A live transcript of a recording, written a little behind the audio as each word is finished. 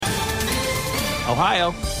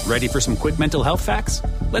Ohio, ready for some quick mental health facts?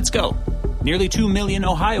 Let's go. Nearly 2 million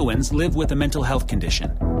Ohioans live with a mental health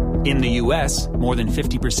condition. In the U.S., more than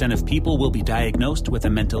 50% of people will be diagnosed with a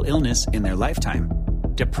mental illness in their lifetime.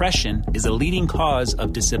 Depression is a leading cause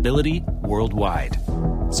of disability worldwide.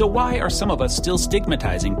 So why are some of us still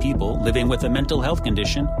stigmatizing people living with a mental health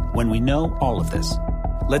condition when we know all of this?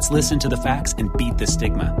 Let's listen to the facts and beat the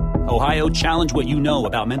stigma. Ohio, challenge what you know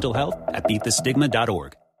about mental health at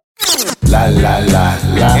beatthestigma.org. La la la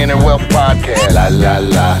la. Inner Wealth Podcast. La la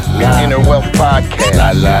la la. Inner Wealth Podcast.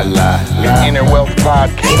 La la la la. Inner Wealth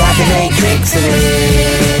Podcast. Get out the matrix and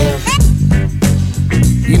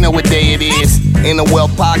live. You know what day it is? Inner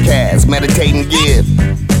Wealth Podcast. Meditate and give.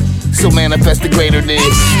 So manifest the greater this.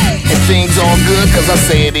 And things all good cause I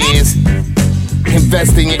say it is.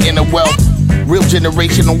 Invest in your inner wealth. Real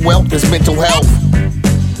generational wealth is mental health.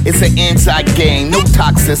 It's an inside game, no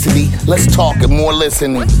toxicity. Let's talk and more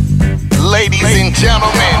listening. Ladies and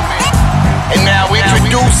gentlemen, and now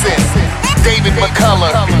introducing David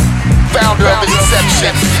McCullough, founder of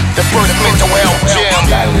Inception, the first mental health gym.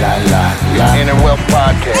 La la la la. Inner Wealth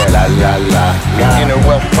Podcast. La la la la. Inner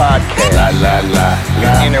Wealth Podcast. La la la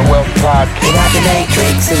la. Inner Wealth Podcast. Get out the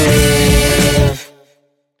matrix and live.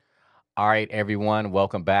 All right, everyone,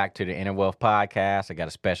 welcome back to the Inner Wealth Podcast. I got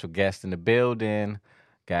a special guest in the building.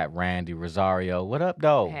 Got Randy Rosario. What up,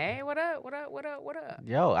 though? Hey, what up? What up? What up? What up?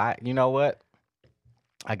 Yo, you know what?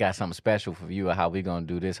 I got something special for you. How we gonna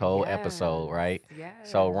do this whole episode, right? Yes.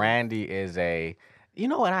 So Randy is you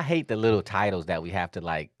know what? I hate the little titles that we have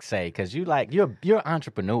to say because you're an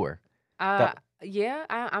entrepreneur. Yeah,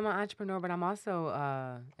 I'm an entrepreneur, but I'm also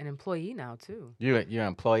an employee now too. You're an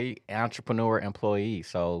employee, entrepreneur, employee.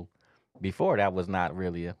 So before that was not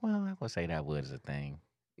really I would say that was a thing.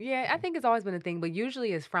 Yeah, I think it's always been a thing, but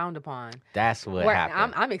usually it's frowned upon. That's what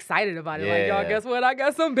happened. I'm excited about it. Yeah. Like, y'all, guess what? I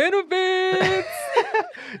got some benefits.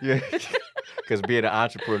 Yeah, because being an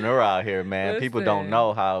entrepreneur out here, man, people don't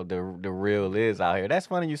know how the real is out here. That's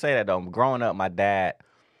funny you say that, though. Growing up, my dad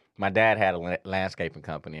had a landscaping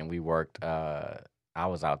company, and we worked. I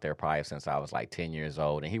was out there probably since I was like 10 years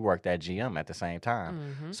old, and he worked at GM at the same time.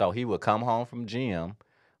 Mm-hmm. So he would come home from GM,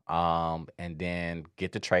 and then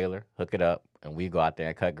get the trailer, hook it up, and we go out there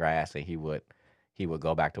and cut grass, and he would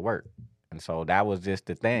go back to work. And so that was just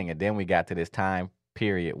the thing. And then we got to this time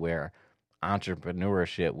period where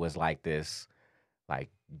entrepreneurship was like this, like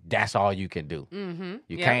that's all you can do. Mm-hmm.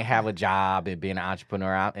 You can't have a job and be an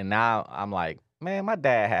entrepreneur. And now I'm like, man, my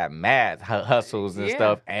dad had mad hustles and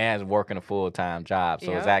stuff and working a full-time job.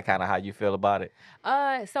 So is that kind of how you feel about it?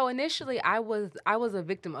 So initially I was a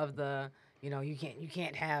victim of the, you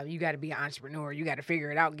got to be an entrepreneur. You got to figure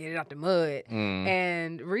it out, get it out the mud. Mm.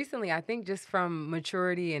 And recently, I think just from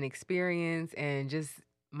maturity and experience and just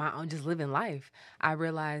my own, just living life, I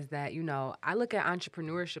realized that, I look at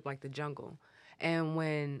entrepreneurship like the jungle. And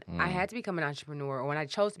when I had to become an entrepreneur, or when I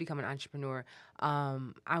chose to become an entrepreneur,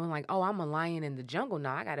 I was like, oh, I'm a lion in the jungle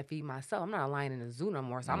now. I got to feed myself. I'm not a lion in the zoo no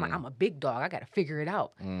more. So I'm like, I'm a big dog. I got to figure it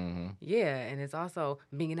out. Mm-hmm. Yeah, and it's also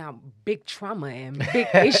bringing out big trauma and big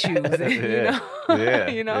issues,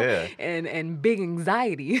 and big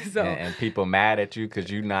anxiety. So and people mad at you because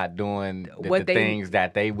you're not doing the things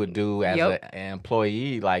that they would do as an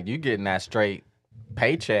employee. Like you getting that straight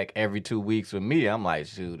paycheck every 2 weeks with me. I'm like,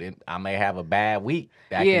 shoot, I may have a bad week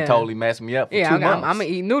that can totally mess me up for 2 months. I'm gonna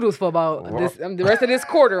eat noodles for about the rest of this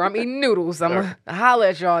quarter. I'm eating noodles. I'm gonna holler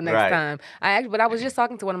at y'all next time. But I was just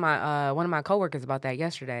talking to one of my coworkers about that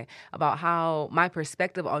yesterday, about how my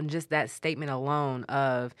perspective on just that statement alone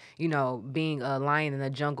of being a lion in the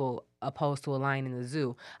jungle opposed to a lion in the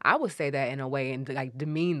zoo. I would say that in a way and like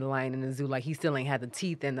demean the lion in the zoo, like he still ain't had the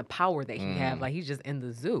teeth and the power that he have. Like he's just in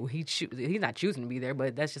the zoo. He's not choosing to be there,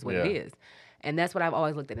 but that's just what it is. And that's what I've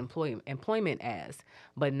always looked at employment as.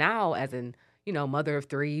 But now as an mother of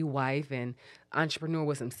 3, wife, and entrepreneur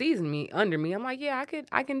with some seasoning under me, I'm like,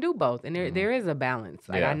 I can do both. And there is a balance.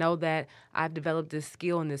 Like I know that I've developed this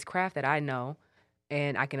skill and this craft that I know,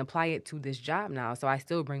 and I can apply it to this job now. So I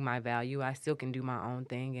still bring my value. I still can do my own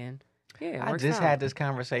thing, and I just had this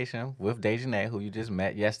conversation with Dejanay, who you just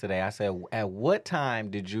met yesterday. I said, at what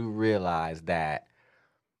time did you realize that,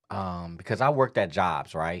 because I worked at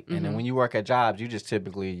jobs, right? Mm-hmm. And then when you work at jobs, you just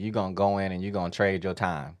typically, you're going to go in and you're going to trade your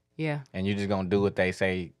time. Yeah. And you're just going to do what they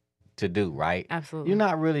say to do, right? Absolutely. You're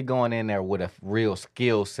not really going in there with a real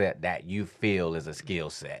skill set that you feel is a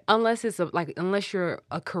skill set. Unless it's unless you're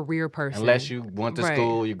a career person. Unless you went to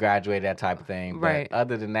school, you graduated, that type of thing. Right. But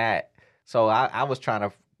other than that, so I was trying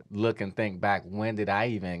to look and think back, when did I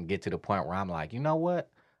even get to the point where I'm like, you know what?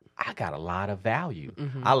 I got a lot of value.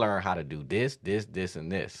 Mm-hmm. I learned how to do this,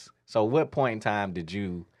 and this. So what point in time did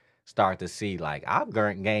you start to see like I've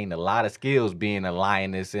gained a lot of skills being a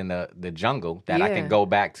lioness in the jungle that I can go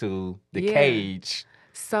back to the cage.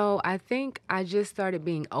 So I think I just started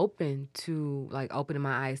being open to like opening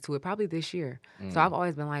my eyes to it probably this year. So I've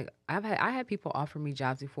always been like I had people offer me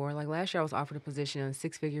jobs before. Like last year I was offered a position, a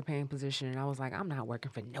 6-figure paying position, and I was like, I'm not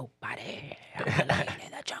working for nobody. I'm a lion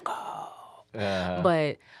in the jungle.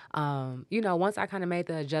 But, once I kind of made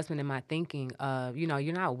the adjustment in my thinking of,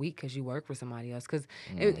 you're not weak because you work for somebody else. Because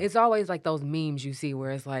it's always like those memes you see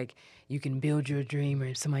where it's like, you can build your dream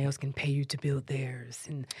or somebody else can pay you to build theirs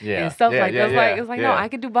and stuff like that. It's like, no, I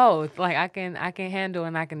can do both. Like I can handle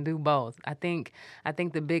and I can do both. I think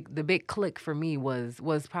the big click for me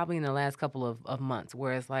was probably in the last couple of months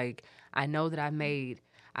where it's like, I know that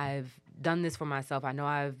I've done this for myself. I know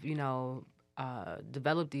I've,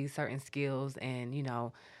 developed these certain skills and,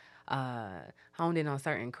 honed in on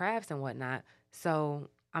certain crafts and whatnot. So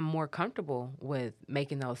I'm more comfortable with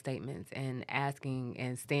making those statements and asking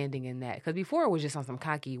and standing in that. Because before it was just on some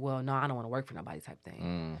cocky, well, no, I don't want to work for nobody type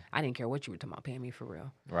thing. I didn't care what you were talking about paying me for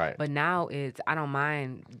real. Right. But now I don't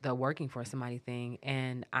mind the working for somebody thing,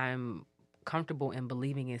 and I'm comfortable in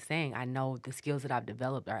believing and saying I know the skills that I've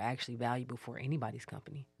developed are actually valuable for anybody's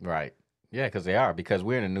company. Right. Yeah, because they are. Because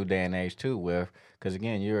we're in a new day and age too, because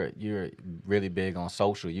again, you're really big on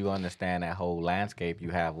social. You understand that whole landscape.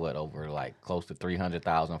 You have over like close to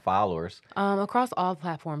 300,000 followers. Across all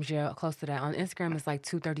platforms, close to that. On Instagram, it's like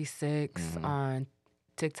 236. On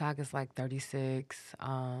TikTok, it's like 36.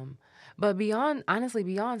 But beyond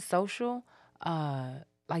social,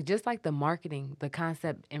 like just like the marketing, the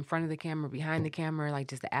concept in front of the camera, behind the camera, like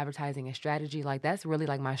just the advertising and strategy, like that's really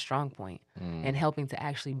like my strong point in helping to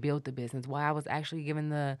actually build the business. Why I was actually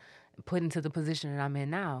put into the position that I'm in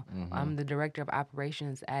now. I'm the director of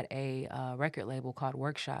operations at a record label called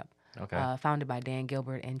Workshop, founded by Dan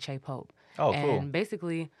Gilbert and Che Pope. Oh, cool. And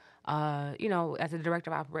basically, as a director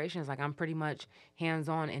of operations, like I'm pretty much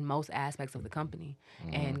hands-on in most aspects of the company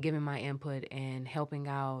and giving my input and helping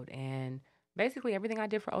out and basically everything I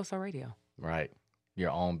did for Oso Radio. Right. Your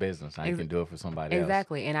own business. Now you can do it for somebody else.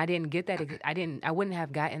 Exactly. And I didn't get that. I wouldn't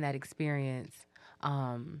have gotten that experience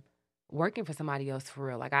working for somebody else for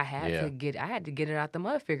real. Like I had to get it out the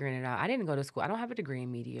mud, figuring it out. I didn't go to school. I don't have a degree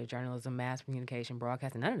in media, journalism, mass communication,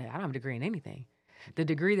 broadcasting, none of that. I don't have a degree in anything. The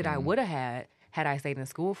degree that I would have had I stayed in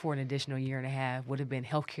school for an additional year and a half, would have been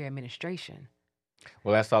healthcare administration.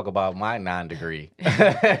 Well, let's talk about my non-degree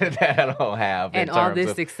that I don't have. And all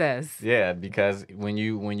this success. Yeah, because when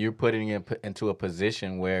you're putting it into a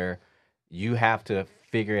position where you have to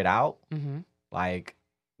figure it out, like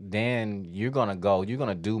then you're gonna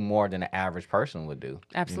do more than the average person would do.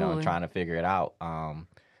 Absolutely. Trying to figure it out.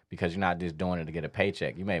 Because you're not just doing it to get a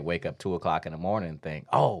paycheck. You may wake up 2:00 in the morning and think,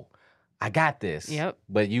 oh, I got this. Yep.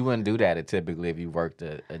 But you wouldn't do that typically if you worked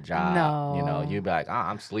a job. No. You'd be like, oh,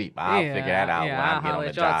 I'm asleep. I'll figure that out when I get on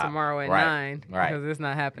the job. Tomorrow at 9. Right. Because it's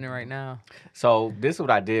not happening right now. So this is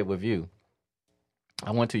what I did with you.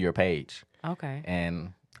 I went to your page. Okay.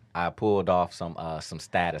 And I pulled off some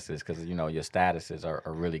statuses because, your statuses are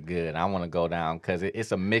really good. I want to go down because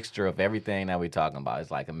it's a mixture of everything that we're talking about.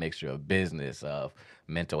 It's like a mixture of business, of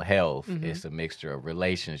mental health. It's a mixture of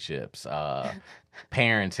relationships,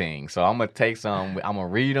 parenting. So I'm going to take some, I'm going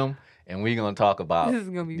to read them, and we're going to talk about these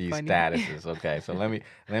funny statuses. Okay, so let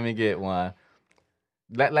me get one.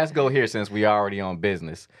 Let's go here since we already on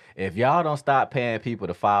business. If y'all don't stop paying people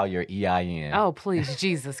to file your EIN. Oh, please,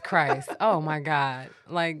 Jesus Christ. Oh, my God.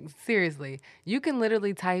 Like, seriously. You can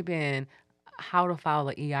literally type in how to file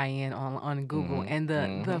an EIN on Google, and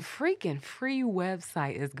the freaking free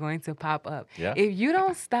website is going to pop up. Yeah. If you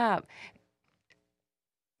don't stop...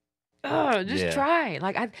 just try.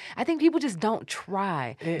 Like I think people just don't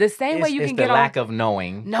try. The same way you can get on. It's the lack of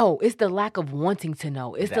knowing. No, it's the lack of wanting to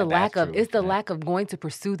know. It's the lack of going to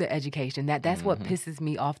pursue the education. That's what pisses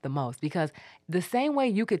me off the most, because the same way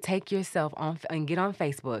you could take yourself on and get on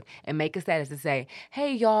Facebook and make a status to say,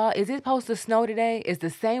 "Hey y'all, is it supposed to snow today?" It's the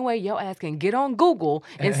same way your ass can get on Google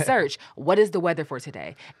and search what is the weather for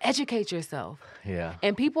today. Educate yourself. Yeah.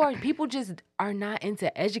 And people just are not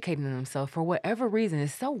into educating themselves for whatever reason.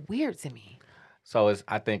 It's so weird to me. So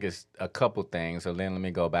I think it's a couple things. So then let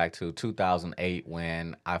me go back to 2008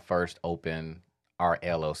 when I first opened our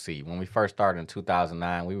LLC. When we first started in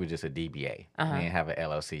 2009, we were just a DBA. We didn't have an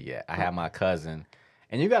LLC yet. I had my cousin.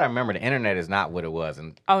 And you got to remember, the internet is not what it was.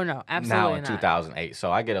 Oh, no, absolutely now in 2008.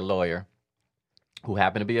 So I get a lawyer who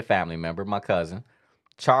happened to be a family member, my cousin,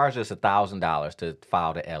 charged us $1,000 to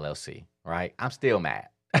file the LLC, right? I'm still mad.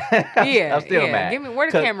 I'm still mad. Where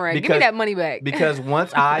the camera at? Give me that money back. Because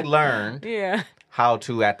once I learned how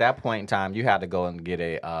to at that point in time you had to go and get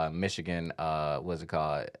a Michigan what's it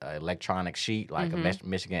called, electronic sheet, like a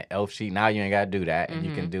Michigan ELF sheet. Now you ain't got to do that, and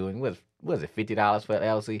you can do it. Was it $50 for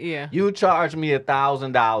LLC? Yeah. You charged me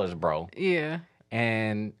 $1,000, bro. Yeah.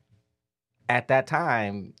 And at that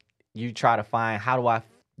time, you try to find, how do I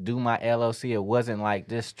do my LLC? It wasn't like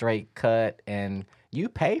this straight cut, and you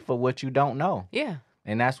pay for what you don't know. Yeah.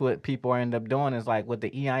 And that's what people end up doing is like with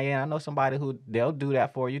the EIN. I know somebody who they'll do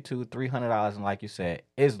that for you too, $300, and like you said,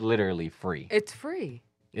 it's literally free. It's free.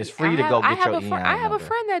 It's free to go get your EIN I have a number.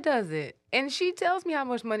 friend that does it, and she tells me how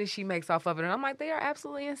much money she makes off of it, and I'm like, they are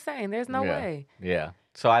absolutely insane. There's no way. Yeah.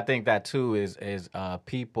 So I think that too is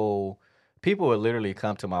people would literally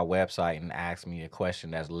come to my website and ask me a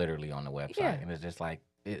question that's literally on the website, and it's just like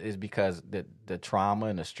it's because the trauma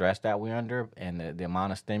and the stress that we're under and the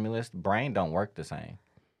amount of stimulus, the brain don't work the same.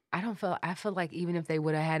 I feel like even if they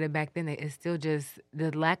would have had it back then, it's still just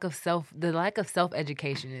the lack of self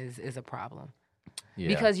education is a problem. Yeah.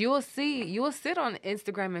 Because you will sit on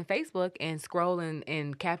Instagram and Facebook and scrolling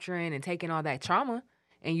and capturing and taking all that trauma,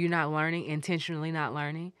 and you're not learning, intentionally not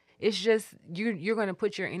learning. It's just you're going to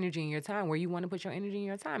put your energy and your time where you want to put your energy and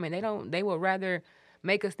your time, and they would rather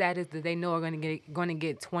make a status that they know are going to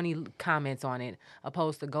get 20 comments on it,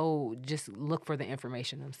 opposed to go just look for the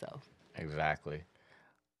information themselves. Exactly.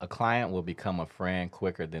 A client will become a friend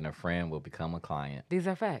quicker than a friend will become a client. These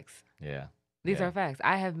are facts. Yeah. These are facts.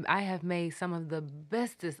 I have made some of the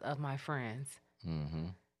bestest of my friends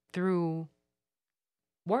through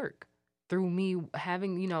work, through me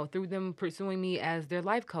having, through them pursuing me as their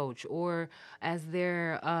life coach or as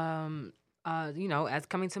their as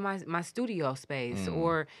coming to my studio space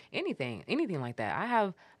or anything like that. I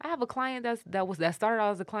have a client that started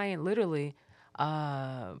out as a client literally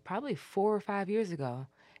probably 4 or 5 years ago,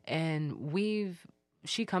 and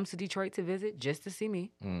she comes to Detroit to visit just to see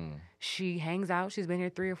me. She hangs out. She's been here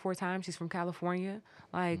 3 or 4 times. She's from California.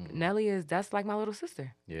 Like Nelly that's like my little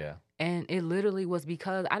sister. Yeah. And it literally was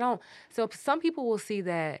because so some people will see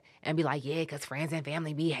that and be like, yeah, because friends and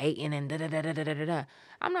family be hating and da-da-da-da-da-da-da.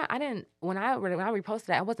 When I reposted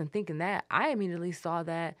that, I wasn't thinking that. I immediately saw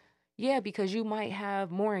that, yeah, because you might have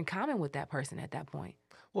more in common with that person at that point.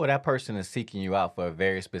 Well, that person is seeking you out for a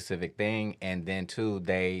very specific thing, and then too,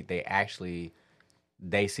 they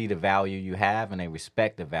see the value you have and they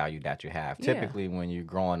respect the value that you have. Yeah. Typically, when you're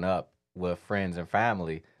growing up with friends and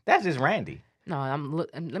family, that's just Randy. No,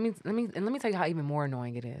 let me tell you how even more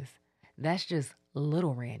annoying it is. That's just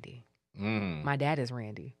little Randy. My dad is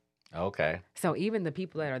Randy. Okay. So even the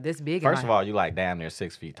people that are this big. First of all, you like damn near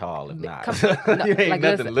 6 feet tall, if not. You ain't like,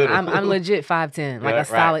 nothing little. I'm legit 5'10", like a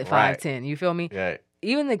solid 5'10". Right. You feel me? Yeah.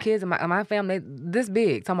 Even the kids in my family, this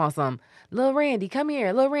big, talking about some, Lil Randy, come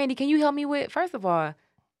here. Lil Randy, can you help me with? First of all,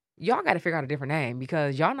 y'all got to figure out a different name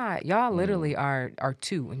because y'all literally are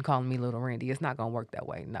 2 and calling me Little Randy. It's not going to work that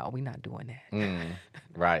way. No, we not doing that.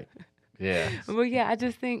 Right. Yeah. But yeah,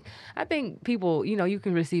 I think people, you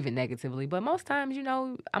can receive it negatively, but most times,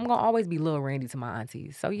 I'm going to always be Lil Randy to my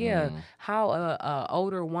aunties. So yeah, how a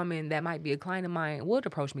older woman that might be a client of mine would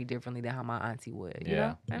approach me differently than how my auntie would, you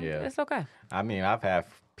know? And it's okay. I mean, I've had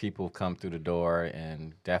people come through the door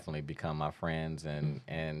and definitely become my friends. And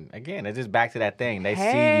again, it's just back to that thing. They see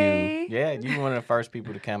you. Yeah, you were one of the first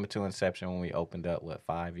people to come into Inception when we opened up,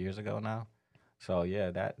 5 years ago now? So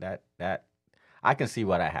yeah, that I can see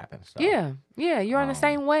why that happens. So. Yeah, you're on the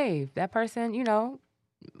same wave. That person,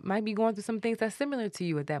 might be going through some things that's similar to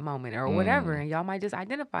you at that moment or whatever, and y'all might just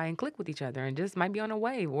identify and click with each other and just might be on a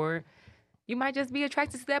wave, or you might just be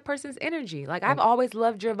attracted to that person's energy. Like, I've always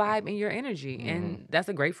loved your vibe and your energy, and that's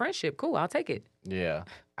a great friendship. Cool, I'll take it. Yeah,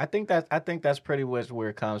 I think that's pretty much where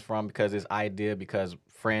it comes from because because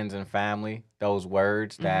friends and family, those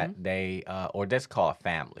words that they or that's called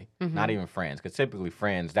family, not even friends, because typically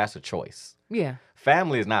friends, that's a choice. Yeah.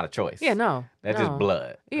 Family is not a choice. Yeah, no. That's just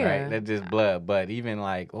blood. Yeah. Right? That's just blood. But even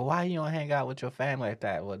like, well, why you don't hang out with your family like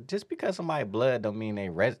that? Well, just because somebody blood don't mean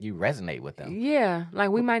you resonate with them. Yeah. Like,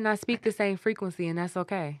 we might not speak the same frequency, and that's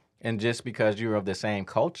okay. And just because you're of the same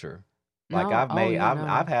culture. Like,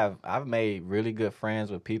 I've made really good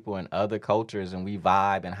friends with people in other cultures, and we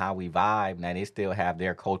vibe and how we vibe. Now, they still have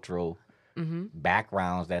their cultural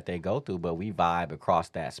backgrounds that they go through, but we vibe across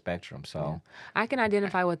that spectrum. So I can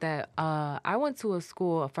identify with that. I went to a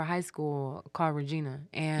school for high school called Regina.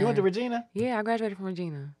 And you went to Regina? Yeah, I graduated from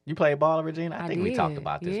Regina. You played ball at Regina? I think we talked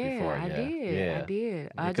about this before. I did.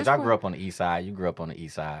 Because I grew up on the east side. You grew up on the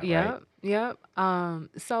east side, right? Yep.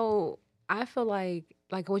 So I feel like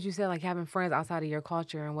what you said, like having friends outside of your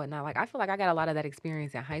culture and whatnot, like I feel like I got a lot of that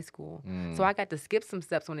experience in high school. So I got to skip some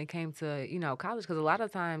steps when it came to, college, because a lot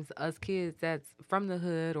of times us kids that's from the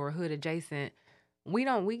hood or hood adjacent,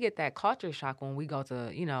 we get that culture shock when we go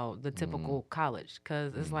to, the typical college,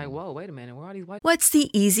 because it's like, whoa, wait a minute, where are these white? What's the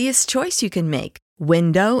easiest choice you can make?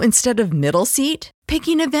 Window instead of middle seat?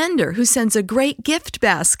 Picking a vendor who sends a great gift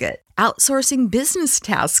basket? Outsourcing business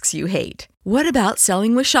tasks you hate? What about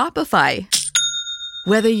selling with Shopify?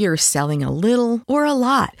 Whether you're selling a little or a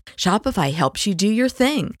lot, Shopify helps you do your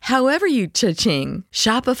thing, however you cha-ching.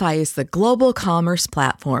 Shopify is the global commerce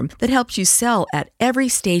platform that helps you sell at every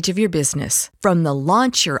stage of your business. From the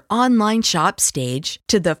launch your online shop stage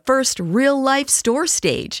to the first real-life store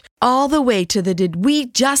stage, all the way to the did we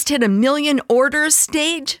just hit 1 million orders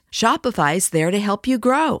stage. Shopify's there to help you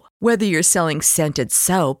grow. Whether you're selling scented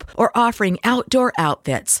soap or offering outdoor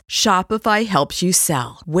outfits, Shopify helps you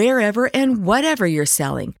sell. Wherever and whatever you're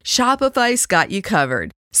selling, Shopify's got you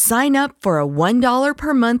covered. Sign up for a $1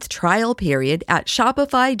 per month trial period at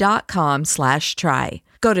shopify.com/try.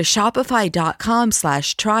 Go to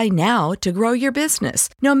shopify.com/try now to grow your business,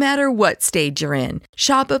 no matter what stage you're in.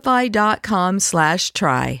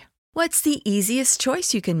 Shopify.com/try. What's the easiest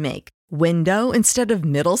choice you can make? Window instead of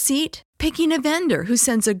middle seat? Picking a vendor who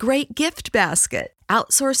sends a great gift basket?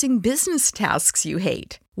 Outsourcing business tasks you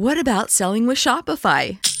hate? What about selling with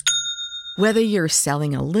Shopify? Whether you're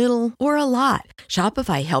selling a little or a lot,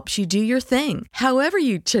 Shopify helps you do your thing, however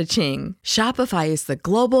you cha-ching. Shopify is the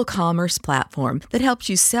global commerce platform that helps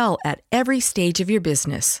you sell at every stage of your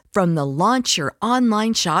business. From the launch your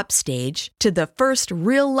online shop stage to the first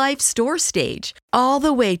real-life store stage, all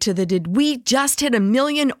the way to the did we just hit 1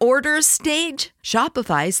 million orders stage.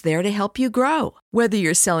 Shopify's there to help you grow. Whether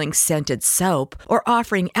you're selling scented soap or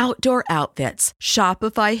offering outdoor outfits,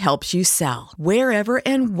 Shopify helps you sell. Wherever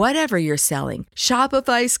and whatever you're selling,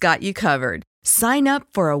 Shopify's got you covered. Sign up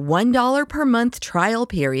for a $1 per month trial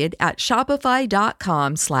period at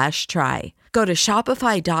shopify.com/try. Go to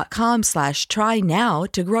shopify.com/try now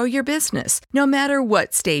to grow your business, no matter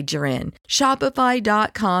what stage you're in.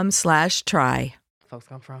 Shopify.com/try. Folks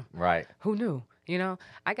come from. Right. Who knew?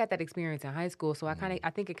 I got that experience in high school, so I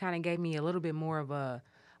think it kind of gave me a little bit more of a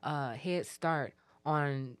head start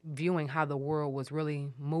on viewing how the world was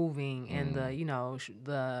really moving and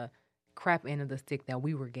the crap end of the stick that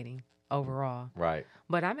we were getting overall. Right.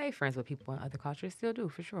 But I made friends with people in other cultures, still do,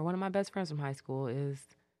 for sure. One of my best friends from high school is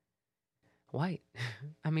white.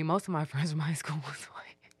 I mean, most of my friends from high school was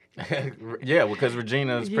white. Yeah, because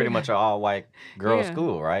Regina is pretty much an all-white girls' Yeah.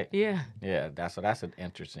 school, right? Yeah. Yeah, that's an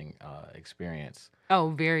interesting experience. Oh,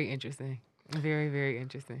 very interesting. Very, very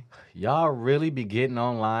interesting. Y'all really be getting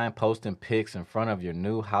online, posting pics in front of your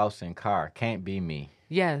new house and car. Can't be me.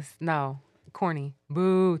 Yes. No. Corny.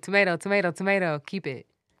 Boo. Tomato, tomato, tomato. Keep it.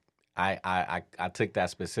 I took that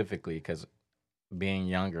specifically because being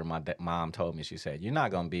younger, my mom told me, she said, you're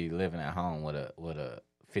not going to be living at home with a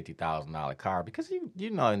 $50,000 car because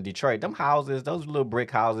in Detroit, them houses, those little brick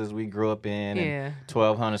houses we grew up in, and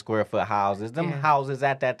 1,200 square foot houses, them houses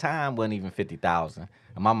at that time wasn't even $50,000.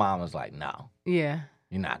 And my mom was like, no, yeah,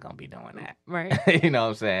 you're not gonna be doing that, right? You know what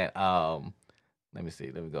I'm saying? Let me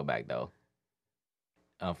see. Let me go back though.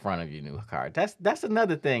 In front of your new car. That's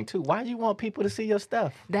another thing too. Why do you want people to see your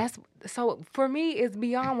stuff? So for me, it's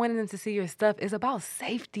beyond wanting them to see your stuff. It's about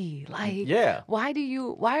safety. Like, yeah. Why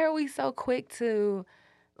are we so quick to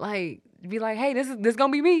like be like, hey, this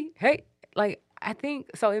gonna be me? Hey, like I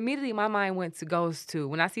think so. Immediately, my mind goes to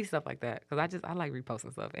when I see stuff like that because I like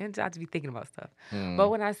reposting stuff and I just be thinking about stuff. But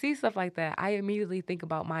when I see stuff like that, I immediately think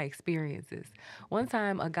about my experiences. One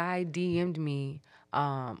time, a guy DM'd me.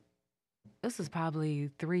 This was probably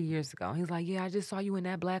 3 years ago. He's like, yeah, I just saw you in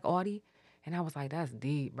that black Audi. And I was like, that's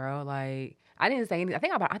deep, bro. Like, I didn't say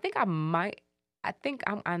anything. I'm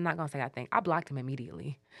not going to say I think. I blocked him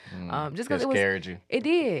immediately. Just because it scared you. It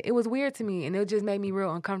did. It was weird to me. And it just made me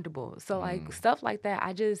real uncomfortable. So, like, stuff like that,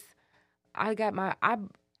 I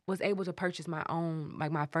was able to purchase my own,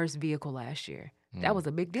 like, my first vehicle last year. That was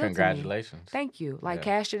a big deal to me. Congratulations. Thank you. Like,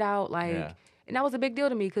 cashed it out. Like, and that was a big deal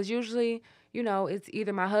to me because usually, it's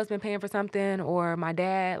either my husband paying for something or my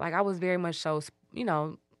dad. Like, I was very much so,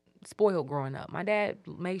 spoiled growing up. My dad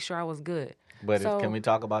made sure I was good. But can we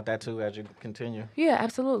talk about that too as you continue? Yeah,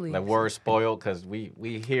 absolutely. The word spoiled, because we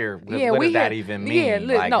hear, what does that even mean?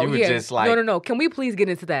 Yeah, just like... No. Can we please get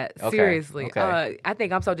into that? Okay, Seriously. okay. I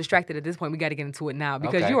think I'm so distracted at this point. We got to get into it now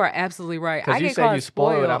because you are absolutely right. Because you said you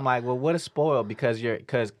spoiled. I'm like, well, what is spoiled? Because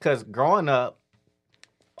growing up,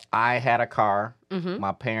 I had a car. Mm-hmm.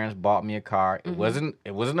 My parents bought me a car. It wasn't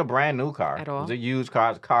a brand new car. At all. It was a used car. It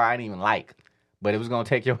was a car I didn't even like. But it was going to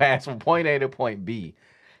take your ass from point A to point B.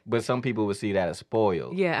 But some people would see that as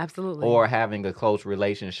spoiled. Yeah, absolutely. Or having a close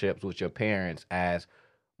relationships with your parents as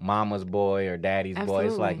mama's boy or daddy's boy.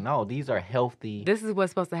 It's like, Absolutely. no, these are healthy. This is what's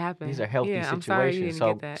supposed to happen. These are healthy yeah, situations. I'm sorry you didn't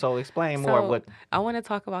so, get that. so explain more of what. I want to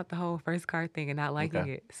talk about the whole first car thing and not liking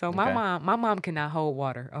Okay. it. So my Okay. mom cannot hold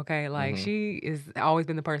water. Okay, like Mhm. she is always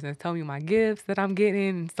been the person that's telling me my gifts that I'm getting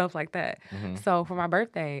and stuff like that. Mhm. So for my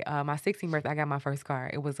birthday, my 16th birthday, I got my first car.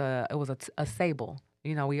 It was a Sable.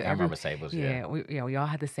 You know, I remember Sables. Yeah. we all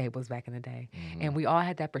had the Sables back in the day, Mhm. and we all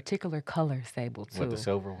had that particular color Sable too. With the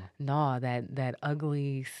silver one. No, that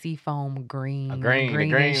ugly seafoam green, green, the green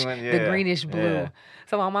greenish, one, the yeah, greenish blue. yeah.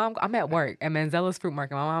 So my mom, I'm at work at Manzella's Fruit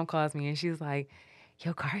Market. My mom calls me and she's like,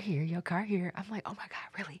 "Your car here, your car here." I'm like, "Oh my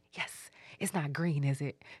God, really? Yes. It's not green, is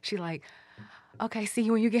it?" She like, "Okay, see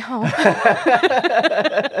you when you get home."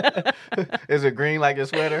 Is it green like your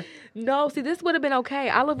sweater? No, see, this would have been okay.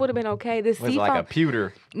 Olive would have been okay. This It's seafoam, like a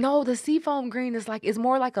pewter. no, the seafoam green is like, it's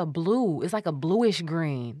more like a blue. It's like a bluish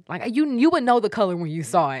green. Like you would know the color when you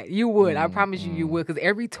saw it. You would. I promise you would, because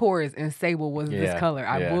every Taurus in Sable was this Yeah, color.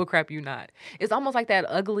 I yeah. bull crap you not. It's almost like that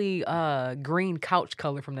ugly green couch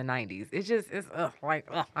color from the 90s. It's just, I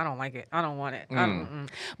don't like it. I don't want it.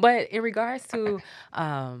 But in regards to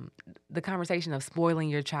the conversation of spoiling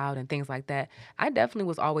your child and things like that, I definitely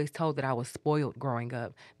was always told that I was spoiled growing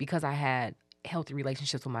up because I had healthy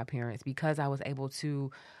relationships with my parents, because I was able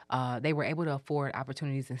to, they were able to afford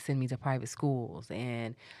opportunities and send me to private schools.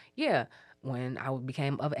 And yeah, when I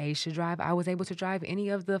became of age to drive, I was able to drive any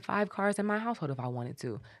of the 5 cars in my household if I wanted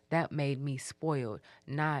to. That made me spoiled,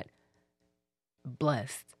 not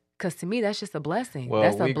blessed. Because to me, that's just a blessing. Well,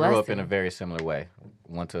 that's a we blessing. grew up in a very similar way.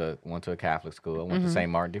 Went to a Catholic school. Went to St.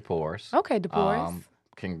 Martin de Porres. Okay, DePorres.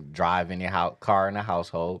 Can drive any car in the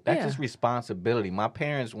household. That's Yeah. just responsibility. My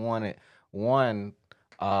parents wanted one.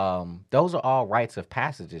 Those are all rites of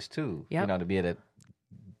passages too. Yep. You know, to be able to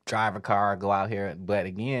drive a car, go out here. But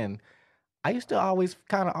again, I used to always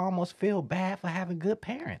kind of almost feel bad for having good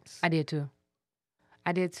parents. I did too.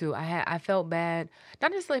 I felt bad,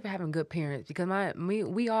 not necessarily for having good parents, because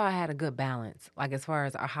we all had a good balance. Like as far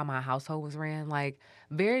as how my household was ran, like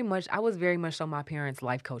I was very much so my parents'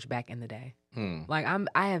 life coach back in the day. Like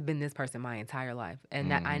I have been this person my entire life, and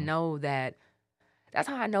that I know that's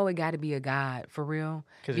how I know it got to be a God for real.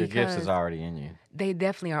 Because your gifts is already in you. They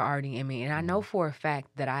definitely are already in me, and I know for a fact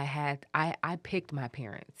that I picked my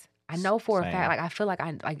parents. I know for a Same. fact, like I feel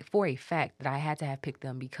like for a fact that I had to have picked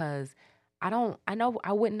them, because I know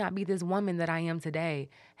I would not be this woman that I am today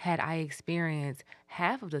had I experienced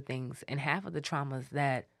half of the things and half of the traumas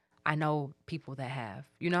that I know people that have.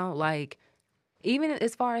 You know, like even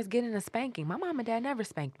as far as getting a spanking, my mom and dad never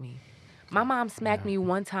spanked me. My mom smacked me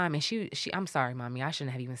one time, and she I'm sorry, mommy, I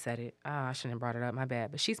shouldn't have even said it. I shouldn't have brought it up, my bad.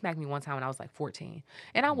 But she smacked me one time when I was like 14,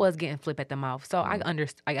 and I was getting flipped at the mouth. So I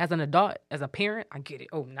understand, like, as an adult, as a parent, I get it.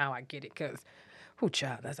 Oh, now I get it, because,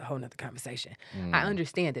 child, that's a whole nother conversation. I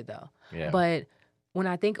understand it though. Yeah. But when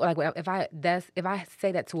I think, like, if I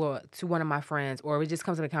say that to one of my friends, or it just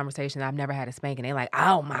comes to a conversation, I've never had a spanking, they're like,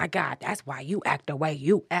 "Oh my God, that's why you act the way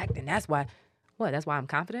you act, and that's why I'm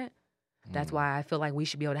confident." That's why I feel like we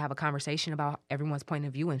should be able to have a conversation about everyone's point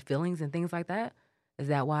of view and feelings and things like that. Is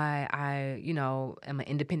that why I, am an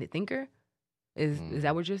independent thinker? Is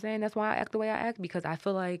that what you're saying? That's why I act the way I act? Because I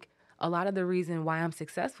feel like a lot of the reason why I'm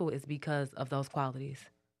successful is because of those qualities.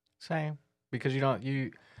 Same. Because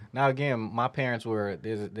now again, my parents were,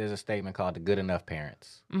 there's a statement called the good enough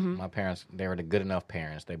parents. My parents, they were the good enough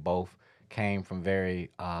parents. They both came from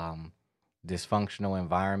very dysfunctional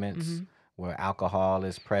environments where alcohol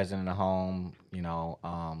is present in the home.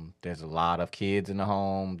 There's a lot of kids in the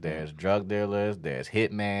home. There's drug dealers. There's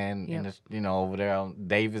hitman, and over there on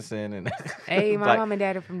Davidson. And Hey, my mom and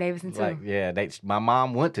dad are from Davidson too. My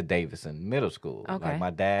mom went to Davidson Middle School. Okay. Like my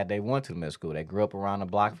dad, they went to the middle school. They grew up around the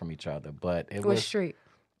block from each other, but it What was street?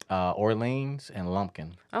 Orleans and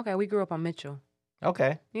Lumpkin. Okay, we grew up on Mitchell.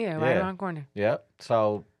 Okay. Yeah, right around the corner. Yep.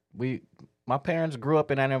 So my parents grew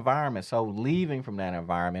up in that environment. So leaving from that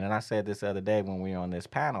environment, and I said this the other day when we were on this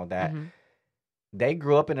panel, that they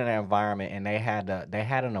grew up in an environment and they had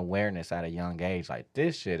an awareness at a young age, like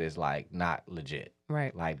this shit is like not legit.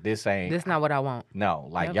 Right. Like this ain't. This not what I want. No,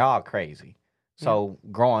 like y'all crazy. So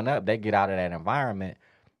growing up, they get out of that environment,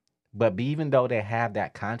 but even though they have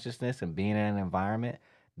that consciousness and being in an environment,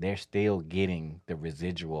 they're still getting the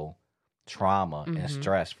residual trauma and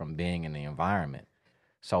stress from being in the environment.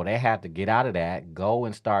 So they have to get out of that, go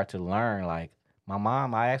and start to learn. Like my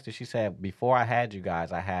mom, I asked her, she said, before I had you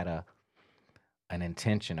guys, I had an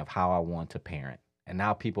intention of how I want to parent. And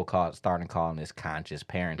now people starting calling this conscious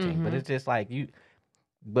parenting. But it's just like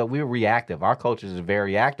but we're reactive. Our culture is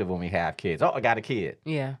very active when we have kids. Oh, I got a kid.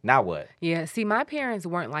 Yeah. Now what? Yeah. See, my parents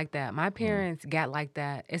weren't like that. My parents got like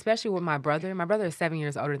that, especially with my brother. My brother is 7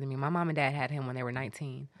 years older than me. My mom and dad had him when they were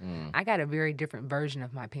 19. I got a very different version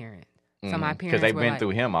of my parents. So my parents, because they've were been like,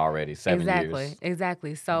 through him already 7 years.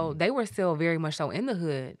 Exactly. So they were still very much so in the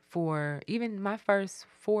hood for even my first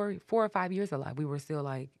 4 or 5 years of life. We were still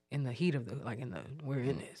like in the heat of we're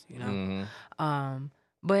in this, you know.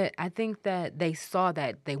 But I think that they saw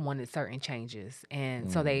that they wanted certain changes,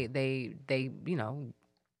 and so they you know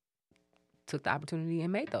took the opportunity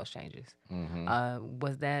and made those changes.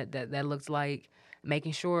 Was that looked like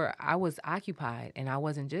making sure I was occupied and I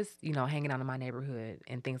wasn't just, you know, hanging out in my neighborhood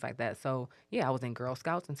and things like that. So, yeah, I was in Girl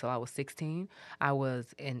Scouts until I was 16. I was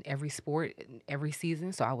in every sport, every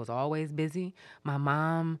season, so I was always busy. My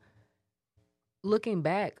mom, looking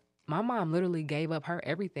back, my mom literally gave up her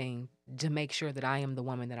everything to make sure that I am the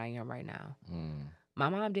woman that I am right now. My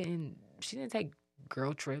mom didn't take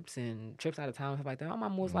girl trips and trips out of town and stuff like that. My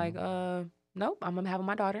mom was like, nope, I'm going to have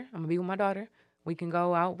my daughter. I'm going to be with my daughter. We can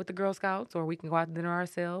go out with the Girl Scouts or we can go out to dinner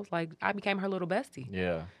ourselves. Like, I became her little bestie.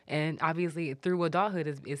 Yeah. And obviously, through adulthood,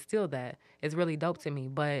 it's still that. It's really dope to me.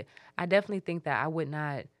 But I definitely think that I would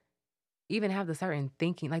not even have the certain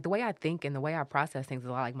thinking. Like, the way I think and the way I process things is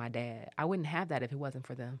a lot like my dad. I wouldn't have that if it wasn't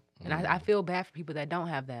for them. And I feel bad for people that don't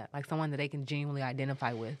have that. Like, someone that they can genuinely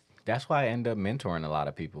identify with. That's why I end up mentoring a lot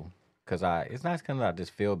of people. Because it's not because I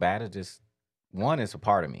just feel bad. It's just, one, it's a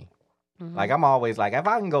part of me. Like, I'm always like, if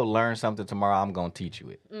I can go learn something tomorrow, I'm going to teach you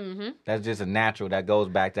it. That's just a natural. That goes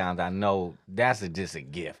back down to, I know that's just a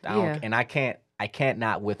gift. And I can't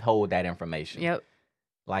not withhold that information. Yep.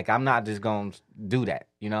 Like, I'm not just going to do that.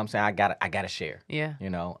 You know what I'm saying? I gotta share. Yeah.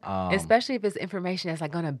 You know? Especially if it's information that's,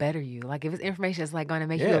 like, going to better you. Like, if it's information that's, like, going to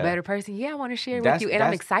make you a better person, I want to share it with you. And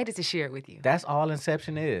I'm excited to share it with you. That's all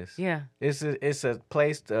Inception is. Yeah. It's a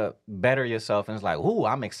place to better yourself. And it's like, ooh,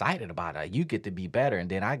 I'm excited about it. You get to be better. And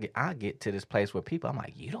then I get to this place where people, I'm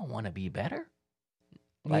like, you don't want to be better?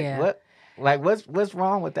 Like, what? Like, what's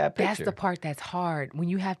wrong with that picture? That's the part that's hard. When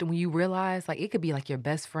you realize, like, it could be like your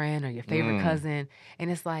best friend or your favorite cousin, and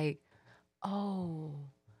it's like, oh,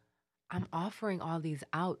 I'm offering all these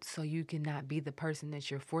out so you cannot be the person that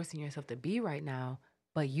you're forcing yourself to be right now,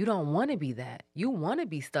 but you don't want to be that. You want to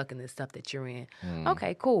be stuck in the stuff that you're in.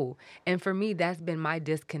 Okay, cool. And for me, that's been my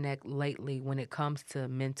disconnect lately when it comes to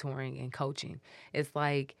mentoring and coaching. It's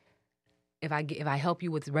like, if I help you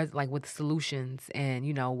with with solutions and,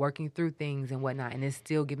 you know, working through things and whatnot, and it's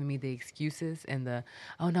still giving me the excuses and the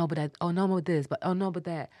but this, but oh no but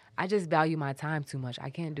that, I just value my time too much. I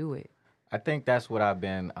can't do it. I think that's what I've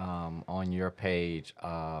been on your page,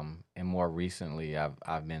 and more recently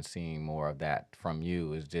I've been seeing more of that from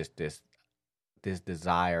you, is just this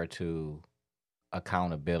desire to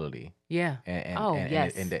accountability. Yeah.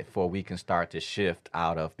 And before we can start to shift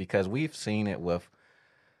out of, because we've seen it with.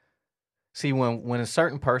 See, when a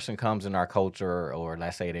certain person comes in our culture, or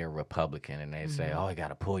let's say they're Republican, and they say, oh, you got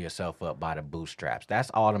to pull yourself up by the bootstraps, that's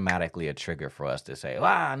automatically a trigger for us to say,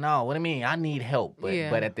 no, what do you mean? I need help.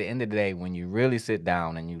 But at the end of the day, when you really sit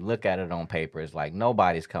down and you look at it on paper, it's like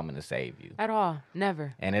nobody's coming to save you. At all.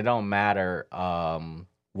 Never. And it don't matter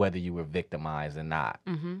whether you were victimized or not.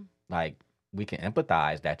 Like, we can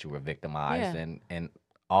empathize that you were victimized. And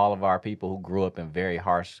all of our people who grew up in very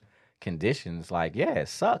harsh conditions, like, it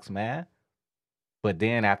sucks, man. But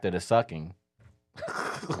then after the sucking,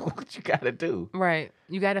 what you gotta do? Right.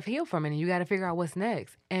 You gotta heal from it, and you gotta figure out what's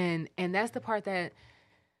next. And that's the part that's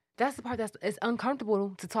it's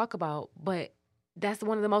uncomfortable to talk about, but that's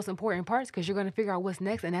one of the most important parts, because you're gonna figure out what's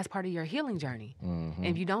next, and that's part of your healing journey. And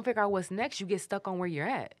if you don't figure out what's next, you get stuck on where you're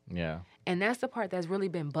at. Yeah. And that's the part that's really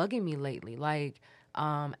been bugging me lately. Like,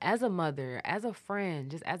 as a mother, as a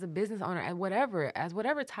friend, just as a business owner, as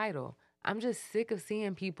whatever title, I'm just sick of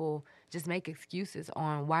seeing people just make excuses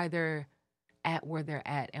on why they're at where they're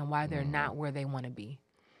at and why they're not where they want to be.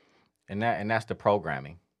 And that's the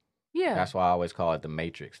programming. Yeah. That's why I always call it the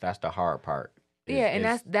matrix. That's the hard part.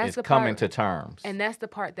 That's the coming part, to terms. And that's the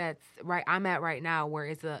part that's I'm at right now, where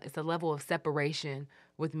it's a level of separation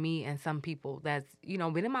with me and some people that's, you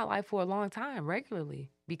know, been in my life for a long time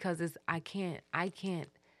regularly, because I can't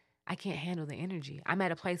handle the energy. I'm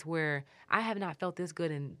at a place where I have not felt this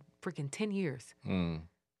good in freaking 10 years.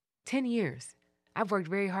 10 years. I've worked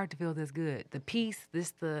very hard to feel this good. The peace,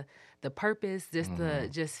 the purpose,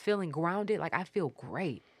 just feeling grounded. Like, I feel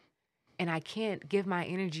great. And I can't give my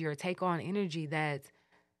energy or take on energy that's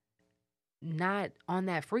not on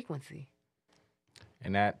that frequency.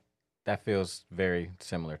 And that feels very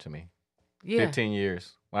similar to me. Yeah. 15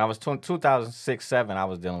 years. When I was 2006, 2007, I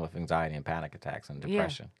was dealing with anxiety and panic attacks and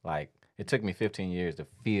depression. Like, It took me 15 years to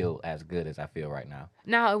feel as good as I feel right now.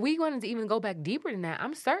 Now, if we wanted to even go back deeper than that,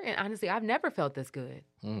 I'm certain, honestly, I've never felt this good.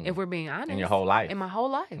 If we're being honest. In your whole life? In my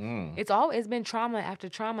whole life. It's been trauma after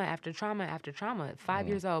trauma after trauma after trauma. 5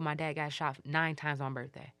 years old, my dad got shot 9 times on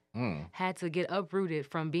birthday. Had to get uprooted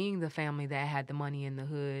from being the family that had the money in the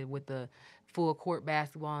hood with the full court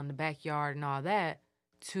basketball in the backyard and all that,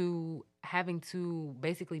 to having to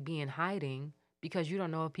basically be in hiding because you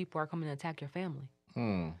don't know if people are coming to attack your family.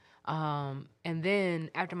 And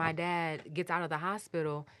then after my dad gets out of the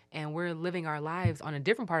hospital and we're living our lives on a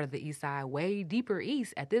different part of the east side, way deeper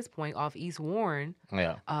east at this point, off East Warren,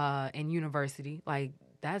 and University, like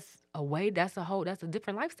that's a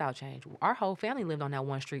different lifestyle change. Our whole family lived on that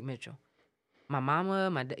one street, Mitchell. My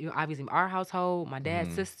mama, obviously our household, my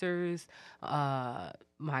dad's sisters, my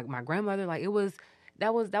grandmother, like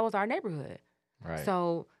that was our neighborhood. Right.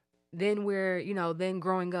 So then then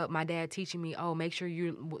growing up, my dad teaching me, make sure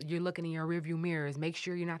you're looking in your rearview mirrors. Make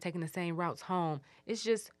sure you're not taking the same routes home. It's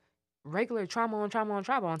just regular trauma on trauma on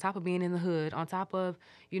trauma, on top of being in the hood, on top of,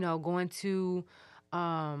 going to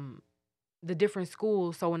the different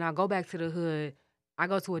schools. So when I go back to the hood, I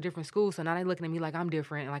go to a different school, so now they looking at me like I'm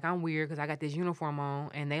different, like I'm weird because I got this uniform on,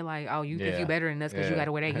 and they like, you think you better than us because you got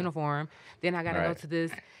to wear that uniform. Then I got to go to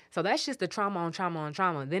this. So that's just the trauma on trauma on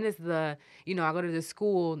trauma. Then it's the, I go to this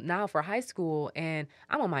school now for high school, and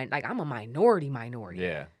I'm a minority.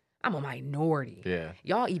 Yeah. I'm a minority. Yeah.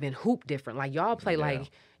 Y'all even hoop different. Like y'all play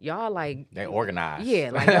they organize.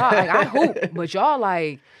 Yeah, like y'all I hoop, but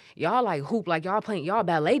y'all hoop like y'all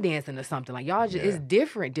ballet dancing or something. Like y'all just it's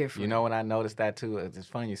different. You know when I noticed that too? It's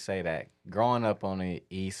funny you say that. Growing up on the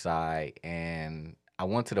east side, and I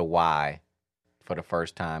went to the Y for the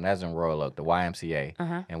first time. That's in Royal Oak, the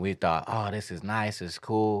YMCA. And we thought, this is nice, it's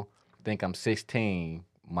cool. I think I'm 16.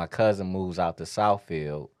 My cousin moves out to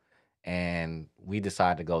Southfield, and we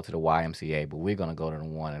decided to go to the YMCA, but we're going to go to the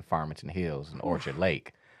one in Farmington Hills in Orchard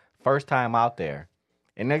Lake. First time out there.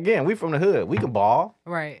 And again, we from the hood. We can ball.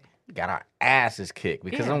 Right. Got our asses kicked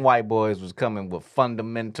because them white boys was coming with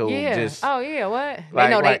fundamental just... Oh, yeah, what? They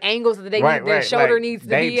know their angles that their shoulder needs to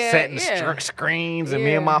be at. They setting screens, and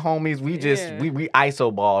me and my homies, we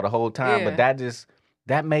ISO ball the whole time. But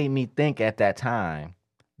that made me think at that time,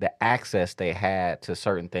 the access they had to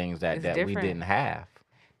certain things that we didn't have.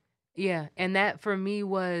 Yeah, and that for me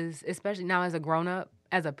was, especially now as a grown-up,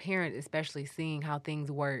 as a parent, especially seeing how things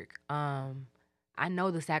work, I know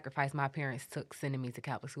the sacrifice my parents took sending me to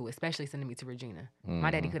Catholic school, especially sending me to Regina. My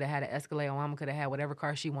daddy could have had an Escalade, or mama could have had whatever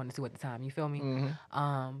car she wanted to at the time. You feel me?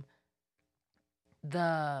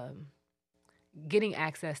 The getting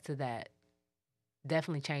access to that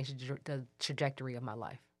definitely changed the trajectory of my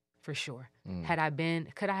life, for sure. Could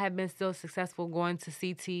I have been still successful going to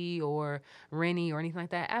CT or Rennie or anything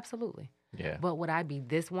like that? Absolutely. Yeah. But would I be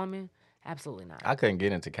this woman? Absolutely not. I couldn't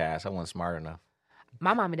get into Cass. I wasn't smart enough.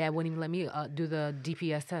 My mom and dad wouldn't even let me do the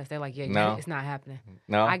DPS test. They're like, it's not happening.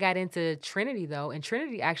 No. I got into Trinity, though, and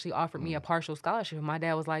Trinity actually offered me a partial scholarship. And my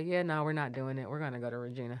dad was like, no, we're not doing it. We're going to go to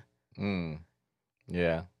Regina.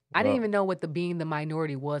 Yeah. I didn't even know what being the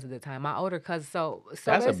minority was at the time. My older cousin, so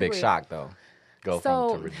that's a big shock, though. Go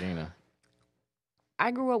to Regina. I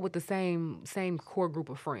grew up with the same core group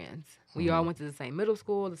of friends. We all went to the same middle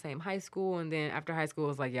school, the same high school, and then after high school, it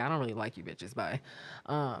was like, I don't really like you bitches, bye.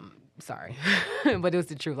 Sorry. But it was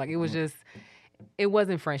the truth. Like, it was just, it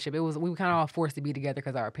wasn't friendship. We were kind of all forced to be together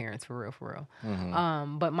because of our parents, for real.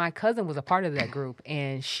 But my cousin was a part of that group,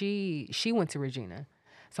 and she went to Regina.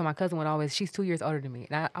 So my cousin would always, she's 2 years older than me,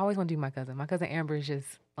 and I always want to do my cousin. My cousin Amber is just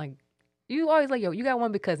like, you always like, you got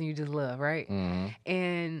one big cousin you just love, right?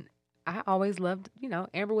 And I always loved,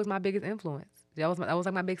 Amber was my biggest influence. That was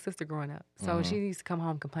like my big sister growing up. So she used to come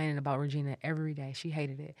home complaining about Regina every day. She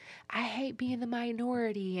hated it. I hate being the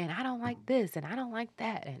minority, and I don't like this, and I don't like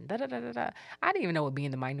that, and da-da-da-da-da. I didn't even know what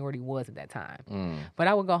being the minority was at that time. But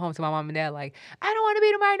I would go home to my mom and dad like, I don't want to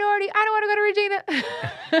be the minority. I don't want to go to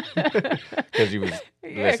Regina. Because you was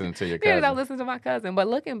listening to your cousin. Yeah, I listened to my cousin. But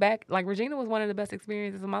looking back, like, Regina was one of the best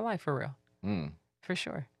experiences of my life, for real. For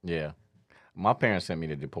sure. Yeah. My parents sent me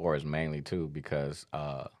to DePores mainly, too, because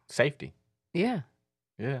safety. Yeah.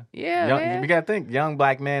 Yeah. Yeah, man. You got to think, young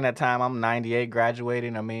black man at that time, I'm 98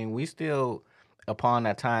 graduating. I mean, we still upon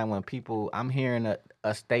that time when I'm hearing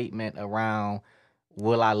a statement around,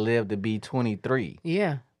 will I live to be 23?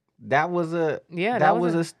 Yeah. That was the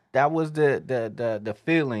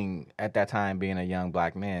feeling at that time being a young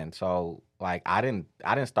black man. So like I didn't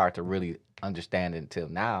start to really understand it until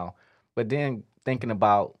now. But then thinking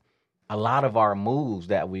about a lot of our moves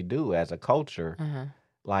that we do as a culture,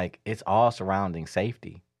 like it's all surrounding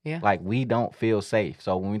safety. Yeah. Like, we don't feel safe.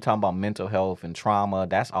 So when we talk about mental health and trauma,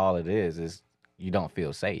 that's all it is you don't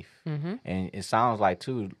feel safe. Mm-hmm. And it sounds like,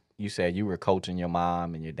 too, you said you were coaching your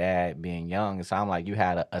mom and your dad being young. It sounds like you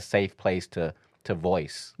had a safe place to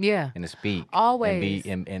voice Yeah. and to speak. Always.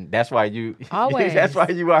 And that's why you Always. that's why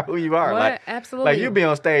you are who you are. What? Like, Absolutely. like you be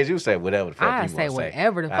on stage, you say whatever the fuck I you say want to say.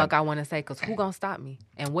 whatever the fuck I want to say, because who gonna stop me?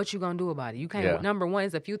 And what you gonna do about it? You can't. Yeah. Number one,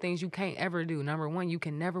 is a few things you can't ever do. Number one, you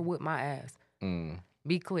can never whip my ass.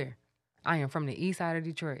 Be clear. I am from the east side of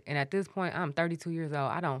Detroit, and at this point, I'm 32 years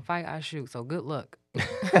old. I don't fight, I shoot. So good luck.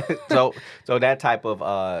 So that type of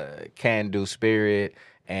can-do spirit,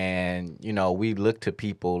 and we look to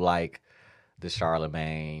people like the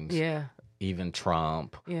Charlemagnes, Yeah. even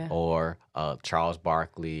Trump, Yeah. or Charles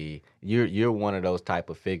Barkley. You're one of those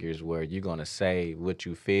type of figures where you're gonna say what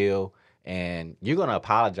you feel, and you're gonna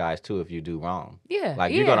apologize too if you do wrong. Yeah.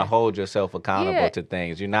 Like, yeah. you're gonna hold yourself accountable Yeah. to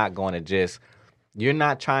things. You're not gonna you're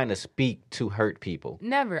not trying to speak to hurt people.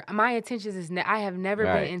 Never. My intentions is I have never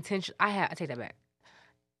Right. been intentional. I take that back.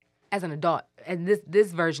 As an adult, and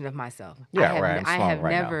this version of myself, Yeah, right. I'm strong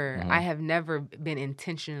right now. I have never been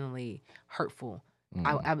intentionally hurtful.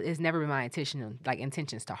 It's never been my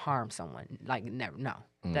intentions to harm someone. Like, never. No,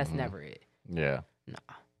 that's never it. Yeah. No.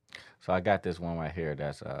 So I got this one right here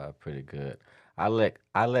that's pretty good. I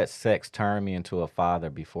let sex turn me into a father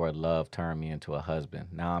before love turned me into a husband.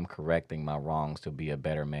 Now I'm correcting my wrongs to be a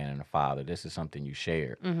better man and a father. This is something you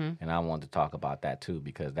shared, and I wanted to talk about that too,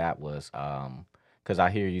 because that was because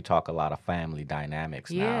I hear you talk a lot of family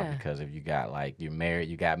dynamics now. Yeah. Because if you got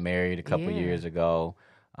you got married a couple Yeah. years ago.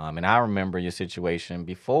 And I remember your situation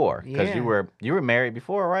before, because Yeah. you were married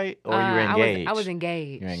before, right? Or you were engaged? I was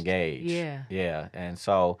engaged. You're engaged. Yeah. Yeah. And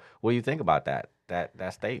so, what do you think about that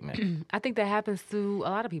statement? I think that happens to a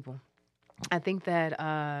lot of people. I think that,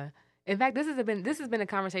 in fact, this has been a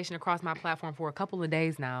conversation across my platform for a couple of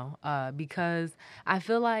days now, because I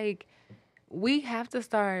feel like we have to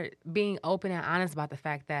start being open and honest about the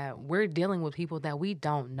fact that we're dealing with people that we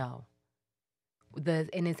don't know.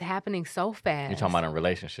 And it's happening so fast. You're talking about in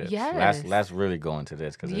relationships. Yes. Let's really go into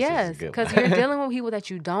this, because Yes, is a good because one. you're dealing with people that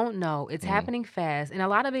you don't know. It's happening fast, and a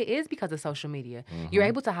lot of it is because of social media. You're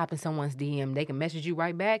able to hop in someone's DM. They can message you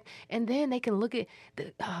right back, and then they can look at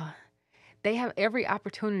they have every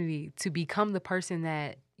opportunity to become the person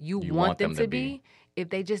that you want them to be if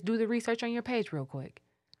they just do the research on your page real quick.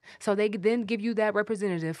 So they then give you that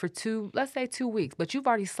representative for 2 weeks, but you've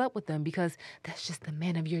already slept with them because that's just the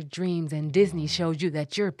man of your dreams, and Disney showed you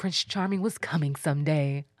that your Prince Charming was coming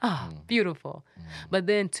someday. Beautiful. But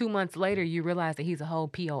then 2 months later, you realize that he's a whole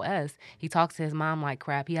POS. He talks to his mom like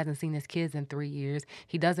crap. He hasn't seen his kids in 3 years.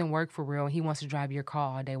 He doesn't work for real. He wants to drive your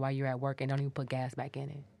car all day while you're at work and don't even put gas back in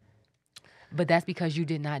it. But that's because you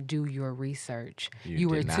did not do your research. You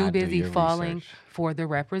were too busy falling for the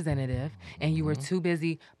representative, and you were too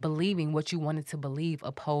busy believing what you wanted to believe,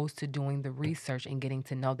 opposed to doing the research and getting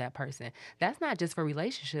to know that person. That's not just for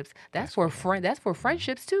relationships. That's for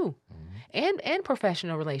friendships too, and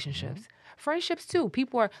professional relationships. Friendships too.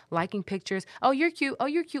 People are liking pictures. Oh, you're cute. Oh,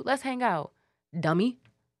 you're cute. Let's hang out. Dummy.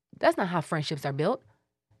 That's not how friendships are built.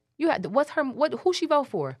 Who she vote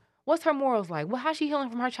for? What's her morals like? How's she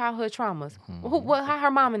healing from her childhood traumas? How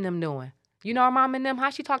her mom and them doing? You know her mom and them,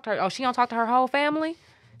 how she talk to her? Oh, she don't talk to her whole family?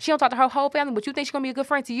 She don't talk to her whole family, but you think she's going to be a good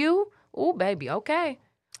friend to you? Ooh, baby, okay.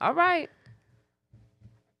 All right.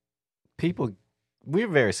 We're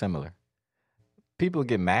very similar. People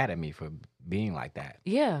get mad at me for being like that.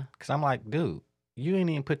 Yeah. Because I'm like, dude, you ain't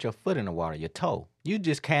even put your foot in the water, your toe. You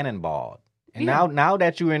just cannonballed. And Yeah. now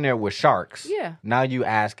that you're in there with sharks, Yeah. now you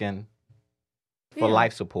asking for Yeah.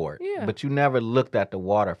 life support. Yeah. But you never looked at the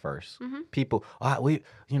water first. Mhm. People, we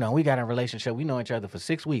got in a relationship. We know each other for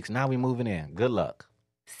 6 weeks. Now we moving in. Good luck.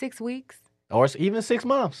 6 weeks? Or it's even 6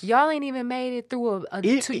 months. Y'all ain't even made it through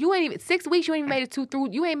you ain't even 6 weeks. You ain't even made it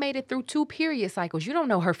you ain't made it through 2 period cycles. You don't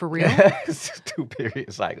know her for real. It's 2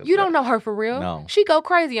 period cycles. You don't know her for real. No. She go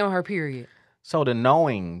crazy on her period. So the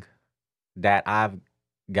knowing that I've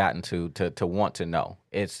gotten to want to know,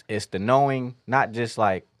 it's the knowing, not just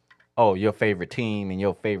like, oh, your favorite team and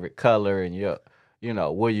your favorite color and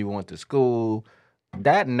where you went to school.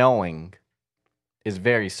 That knowing is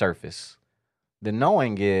very surface. The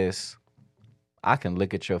knowing is, I can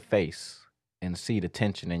look at your face and see the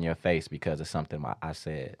tension in your face because of something I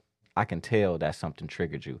said. I can tell that something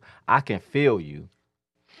triggered you. I can feel you.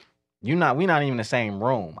 We're not even in the same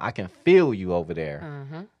room. I can feel you over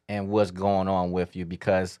there and what's going on with you,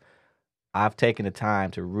 because I've taken the time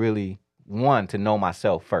to really, to know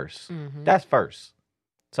myself first. That's first.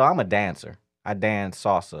 So I'm a dancer. I dance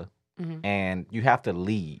salsa, and you have to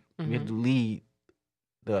lead. You have to lead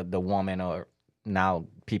the woman or now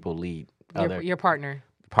people lead Your partner.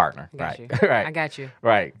 partner. I got Right. you. right. I got you.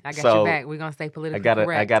 Right. I got so your back. We're gonna stay politically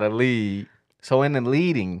correct. I gotta lead. So in the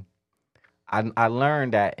leading, I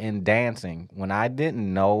learned that in dancing, when I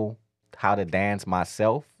didn't know how to dance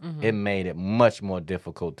myself, it made it much more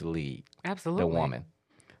difficult to lead Absolutely. the woman.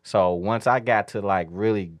 So once I got to like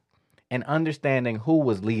really and understanding who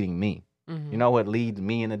was leading me, you know what leads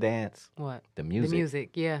me in the dance? What? The music. The music.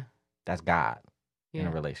 Yeah. That's God in Yeah.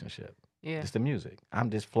 a relationship. Yeah. It's the music. I'm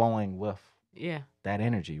just flowing with Yeah. that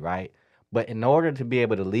energy, right? But in order to be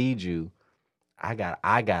able to lead you, I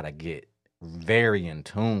gotta get very in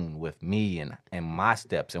tune with me and my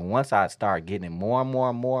steps. And once I start getting it more and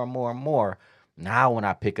more, now when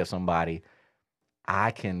I pick up somebody,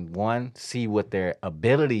 I can see what their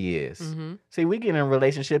ability is. Mm-hmm. See, we get in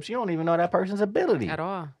relationships, you don't even know that person's ability. At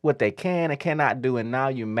all. What they can and cannot do, and now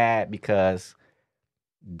you're mad because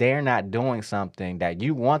they're not doing something that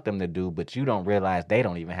you want them to do, but you don't realize they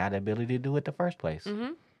don't even have the ability to do it in the first place.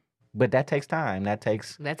 Mm-hmm. But that takes time. That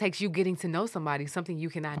takes you getting to know somebody, something you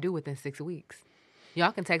cannot do within 6 weeks.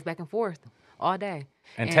 Y'all can text back and forth all day.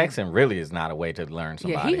 and texting really is not a way to learn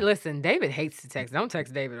somebody. Yeah, listen, David hates to text. Don't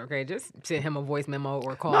text David, okay? Just send him a voice memo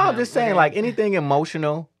or call No, him. I'm just saying, okay? like anything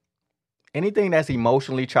emotional, anything that's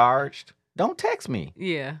emotionally charged, don't text me.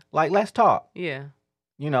 Yeah, Like, let's talk. yeah.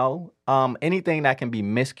 You know, anything that can be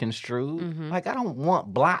misconstrued. Mm-hmm. Like, I don't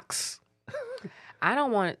want blocks. I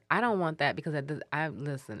don't want that because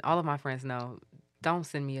listen, all of my friends know, don't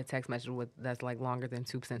send me a text message that's like longer than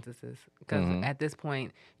 2 sentences. Because at this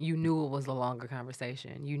point, you knew it was a longer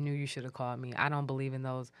conversation. You knew you should have called me. I don't believe in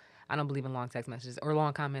those. I don't believe in long text messages or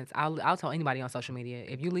long comments. I'll tell anybody on social media,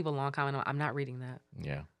 if you leave a long comment, I'm not reading that.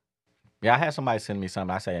 Yeah. Yeah, I had somebody send me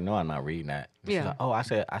something. I said, no, I'm not reading that. She's Yeah. like, oh, I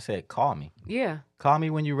said, call me. Yeah. Call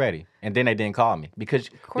me when you're ready. And then they didn't call me.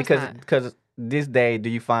 course not. Because this day,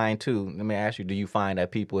 do you find too, let me ask you, do you find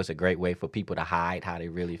that it's a great way for people to hide how they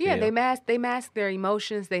really feel? Yeah, they mask their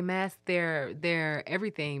emotions, they mask their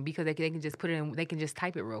everything because they can just put it in, they can just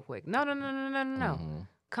type it real quick. No. Mm-hmm.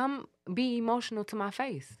 Come be emotional to my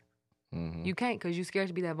face. Mm-hmm. You can't because you scared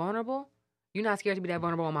to be that vulnerable. You're not scared to be that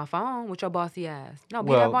vulnerable on my phone with your bossy ass. No,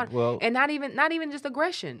 be that vulnerable. Well, And not even just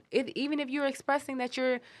aggression. Even if you're expressing that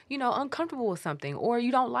you're, uncomfortable with something or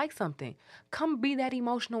you don't like something, come be that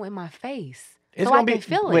emotional in my face. So I can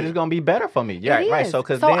feel it. But it's gonna be better for me. Yeah, It right. is. So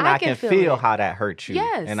because So then I I can can feel feel it. how that hurts you.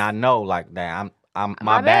 Yes. And I know like that I'm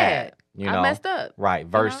My bad. You know, I messed up. Right.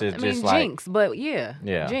 Versus just like jinx, but yeah.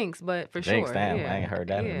 Yeah. Jinx, but for Jinx, sure. damn, yeah. I ain't heard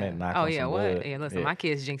that in a yeah. minute. Knock Oh on yeah, some what? wood. Yeah, listen, Yeah. my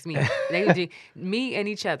kids jinx me. They jinx me and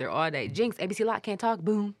each other all day. Jinx, ABC Lot can't talk.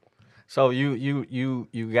 Boom. So you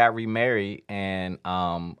got remarried, and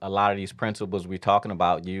a lot of these principles we're talking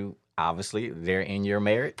about, you obviously they're in your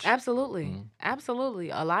marriage. Absolutely. Mm-hmm. Absolutely.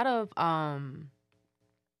 A lot of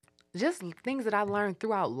just things that I learned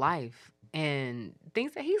throughout life and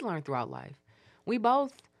things that he's learned throughout life. We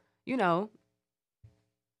both,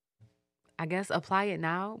 I guess apply it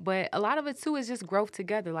now, but a lot of it too is just growth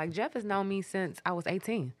together. Like Jeff has known me since I was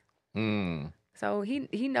 18. Mm. So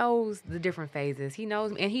he knows the different phases. He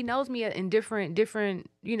knows me in different,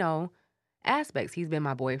 aspects. He's been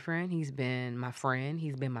my boyfriend, he's been my friend,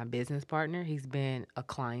 he's been my business partner, he's been a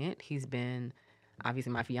client, he's been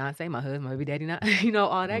obviously my fiance, my husband, my baby daddy, now,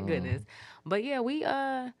 all that goodness. But yeah, we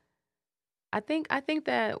I think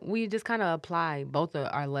that we just kind of apply both of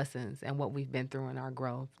our lessons and what we've been through in our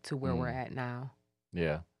growth to where we're at now.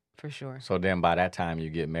 Yeah. For sure. So then by that time you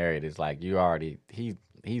get married, it's like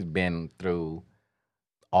he's been through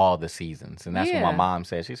all the seasons. And that's what my Yeah. mom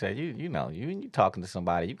said. She said, you talking to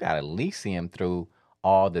somebody, you got to at least see him through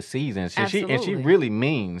all the seasons. And she Absolutely. really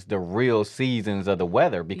means the real seasons of the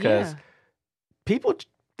weather because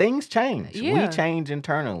things change. Yeah. We change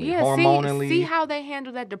internally, Yeah, hormonally. see how they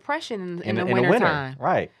handle that depression in the in winter time.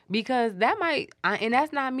 Right. Because that might, and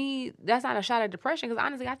that's not me, that's not a shot at depression, because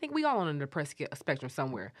honestly, I think we all on the depressed spectrum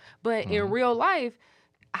somewhere. But in real life,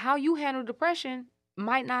 how you handle depression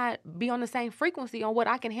might not be on the same frequency on what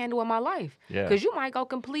I can handle in my life. Yeah. Because you might go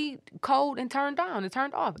complete cold and turned down and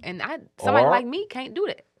turned off. And somebody Or- like me can't do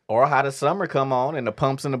that. Or how the summer come on and the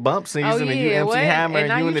pumps and the bump season and you yeah, MC what? Hammer And and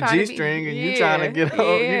now you in you the trying to be- G-string and you yeah, trying to get on,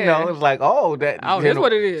 yeah. it's like, that. That's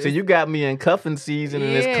what it is. So you got me in cuffing season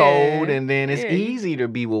and it's Yeah. cold and then it's Yeah. easy to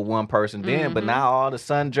be with one person then, but now all the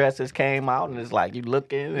sundresses came out and it's like you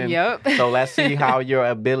looking and Yep. so let's see how your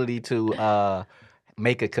ability to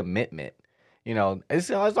make a commitment.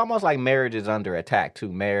 It's almost like marriage is under attack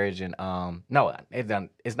too. Marriage and no,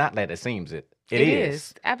 it's not that it seems it. It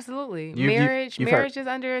is. Absolutely. You've heard- Marriage is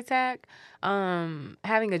under attack.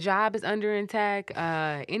 Having a job is under attack.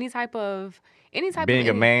 Any type of any type being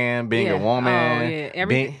of a man, being a woman,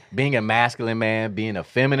 everything. being a masculine man, being a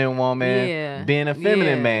feminine woman, being a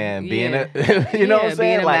feminine man, being a you know what I'm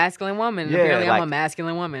saying? Being a masculine woman. Apparently I'm a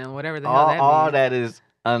masculine woman, whatever the hell that means. All that is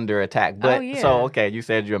under attack. But so yeah. you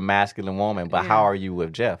said you're a masculine woman, but how are you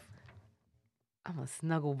with Jeff? I'm a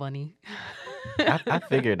snuggle bunny. I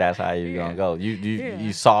figured that's how you're gonna go.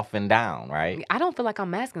 You soften down, right? I don't feel like I'm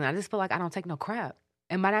masculine. I just feel like I don't take no crap.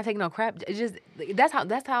 And by not taking no crap, it's just that's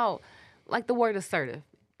how like the word assertive.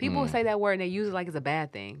 People say that word and they use it like it's a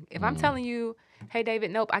bad thing. If I'm telling you, hey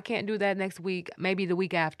David, nope, I can't do that next week, maybe the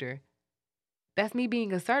week after. That's me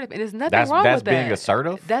being assertive, and there's nothing wrong with that. That's being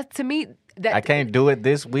assertive? That's to me. I can't do it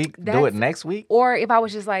this week, do it next week? Or if I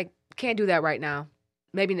was just like, can't do that right now,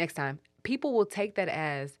 maybe next time. People will take that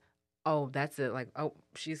as, oh, that's it. Like, oh,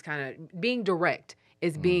 she's kind of being direct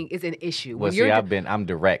is an issue. Well, see, I'm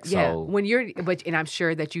direct, so. Yeah, when and I'm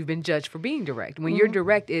sure that you've been judged for being direct. When you're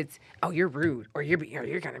direct, it's, oh, you're rude, or you're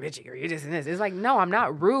kind of bitchy, or you're this and this. It's like, no, I'm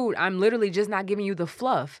not rude. I'm literally just not giving you the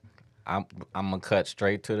fluff. I'm gonna cut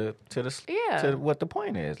straight to what the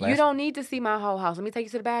point is. You don't need to see my whole house. Let me take you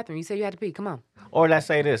to the bathroom. You said you had to pee. Come on. Or let's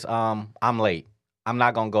say this. I'm late. I'm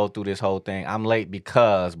not gonna go through this whole thing. I'm late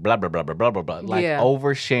because blah blah blah blah blah blah blah. Like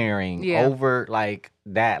oversharing, over like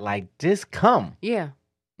that. Like just come. Yeah.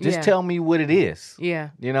 Just tell me what it is. Yeah.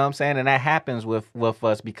 You know what I'm saying? And that happens with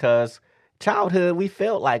us because childhood we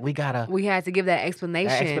felt like we had to give that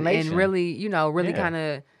explanation. And really, kind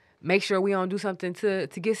of make sure we don't do something to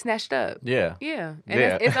get snatched up. Yeah. Yeah.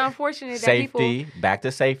 And it's unfortunate that safety, back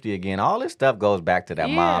to safety again. All this stuff goes back to that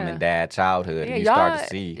mom and dad childhood. Yeah, and you start to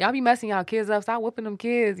see. Y'all be messing y'all kids up. Stop whipping them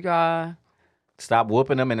kids, y'all. Stop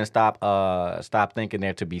whooping them and then stop thinking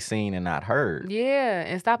they're to be seen and not heard. Yeah,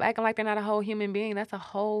 and stop acting like they're not a whole human being. That's a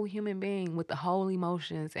whole human being with the whole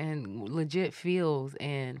emotions and legit feels.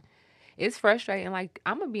 And it's frustrating. Like,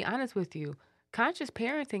 I'm going to be honest with you. Conscious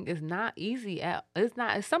parenting is not easy.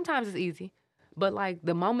 Sometimes it's easy, but like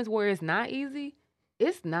the moments where it's not easy,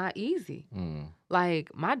 it's not easy.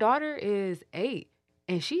 Like my daughter is 8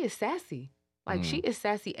 and she is sassy. Like she is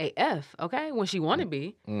sassy AF, okay? When she want to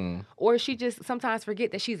be. Or she just sometimes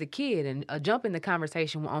forget that she's a kid and jump in the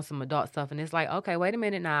conversation on some adult stuff. And it's like, okay, wait a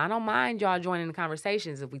minute now. I don't mind y'all joining the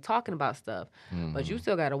conversations if we talking about stuff. But you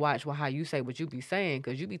still got to watch how you say what you be saying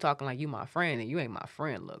because you be talking like you my friend and you ain't my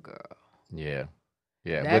friend, little girl. Yeah.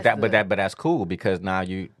 But that's cool because now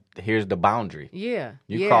here's the boundary. Yeah.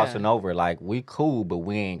 You crossing over like we cool, but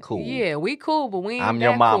we ain't cool. Yeah, we cool, but we ain't I'm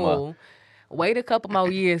your mama. Cool. Wait a couple more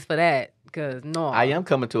years for that. Cause no, I am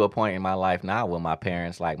coming to a point in my life now where my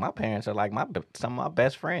parents are like some of my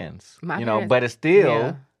best friends. But it's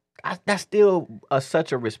still, that's still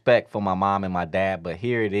such a respect for my mom and my dad. But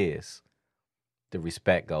here it is, the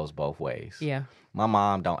respect goes both ways. Yeah, my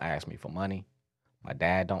mom don't ask me for money. My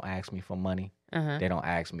dad don't ask me for money. They don't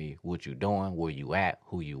ask me what you doing, where you at,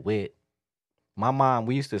 who you with. My mom,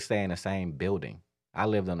 we used to stay in the same building. I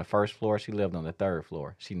lived on the first floor. She lived on the third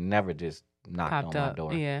floor. She never just knocked on my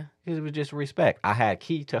door. Yeah. It was just respect. I had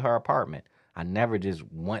key to her apartment. I never just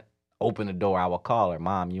open the door. I would call her,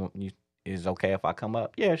 Mom, you is it okay if I come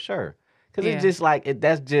up? Yeah, sure. Because it's just like,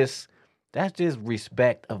 that's just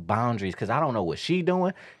respect of boundaries because I don't know what she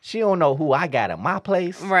doing. She don't know who I got in my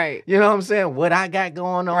place. Right. You know what I'm saying? What I got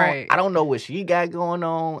going on. Right. I don't know what she got going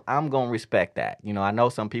on. I'm going to respect that. I know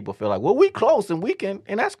some people feel like, well, we close and we can,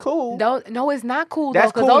 and that's cool. No, it's not cool.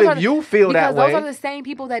 That's cool if you feel that way. Because those are the same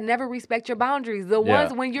people that never respect your boundaries. The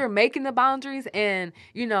ones when you're making the boundaries and,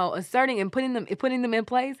 asserting and putting them in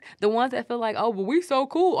place, the ones that feel like, oh, but we so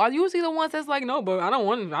cool, are usually the ones that's like, no, but I don't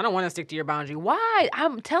want to stick to your boundary. Why?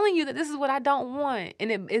 I'm telling you that this is what I don't want,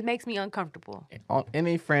 and it makes me uncomfortable.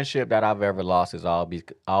 Any friendship that I've ever lost has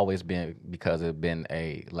always been because it's been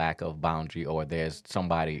a lack of boundary or there's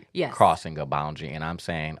somebody crossing a boundary, and I'm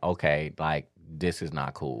saying, okay, like this is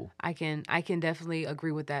not cool. I can definitely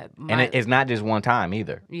agree with that. And it's not just one time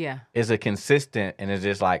either. Yeah, it's a consistent, and it's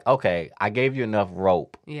just like, okay, I gave you enough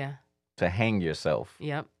rope. Yeah. To hang yourself.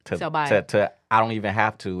 Yep. To I don't even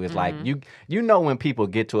have to. It's like you know when people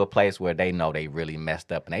get to a place where they know they really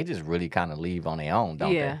messed up and they just really kind of leave on their own,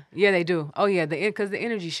 don't they? Yeah, they do. Oh yeah, because the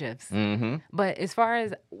energy shifts. But as far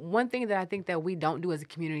as one thing that I think that we don't do as a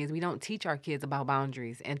community is we don't teach our kids about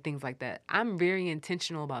boundaries and things like that. I'm very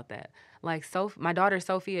intentional about that. Like my daughter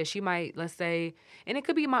Sophia, she might, let's say, and it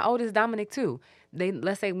could be my oldest Dominic too.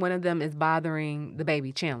 Let's say one of them is bothering the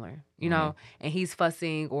baby Chandler, and he's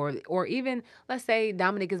fussing, or even let's say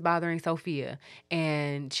Dominic is bothering Sophia,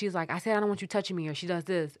 and she's like, I said I don't want you touching me, or she does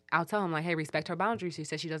this. I'll tell him like, hey, respect her boundaries. She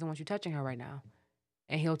said she doesn't want you touching her right now,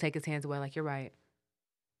 and he'll take his hands away like, you're right.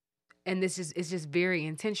 And it's just very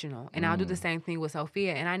intentional. And I'll do the same thing with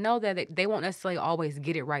Sophia. And I know that they won't necessarily always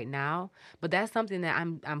get it right now, but that's something that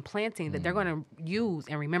I'm planting that they're going to use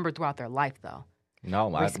and remember throughout their life, though. No,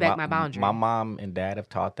 respect my boundaries. My mom and dad have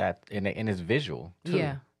taught that, and it's visual too.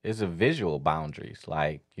 Yeah. It's a visual boundaries.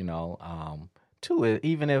 Like, too,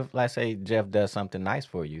 even if, let's say, Jeff does something nice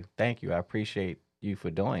for you, thank you. I appreciate you for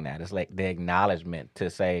doing that. It's like the acknowledgement to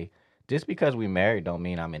say, just because we married don't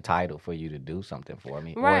mean I'm entitled for you to do something for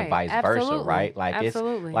me, right. or vice versa, right? Like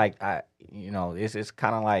Absolutely. it's like it's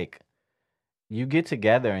kind of like you get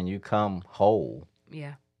together and you come whole.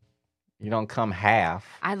 Yeah. You don't come half.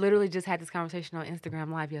 I literally just had this conversation on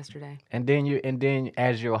Instagram Live yesterday. And then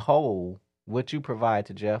as you're whole, what you provide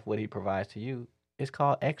to Jeff, what he provides to you, it's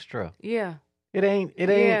called extra. Yeah. It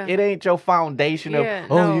ain't your foundation of,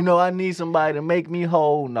 I need somebody to make me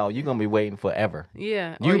whole. No, you're gonna be waiting forever.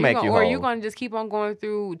 Yeah. You make you whole. Or you're gonna just keep on going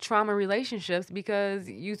through trauma relationships because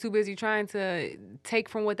you're too busy trying to take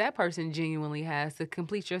from what that person genuinely has to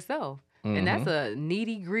complete yourself. Mm-hmm. And that's a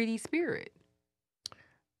needy, greedy spirit.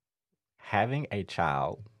 Having a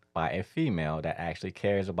child by a female that actually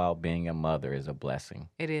cares about being a mother is a blessing.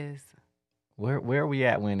 It is. Where are we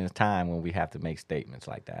at when it's time when we have to make statements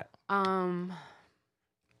like that?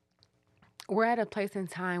 We're at a place in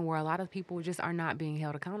time where a lot of people just are not being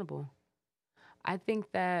held accountable. I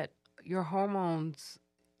think that your hormones,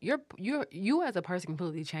 you as a person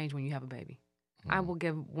completely change when you have a baby. I will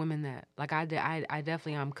give women that. Like I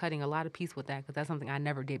definitely am cutting a lot of peace with that because that's something I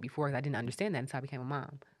never did before because I didn't understand that until I became a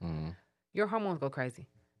mom. Mm-hmm. Your hormones go crazy.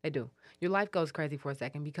 They do. Your life goes crazy for a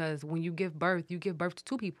second because when you give birth to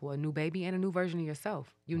two people, a new baby and a new version of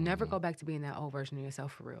yourself. You never go back to being that old version of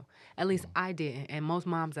yourself for real. At least I didn't, and most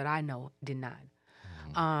moms that I know did not.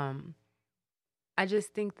 I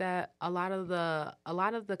just think that a lot of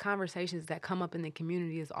the conversations that come up in the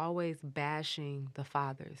community is always bashing the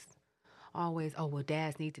fathers. Always, well,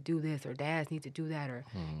 dads need to do this or dads need to do that or,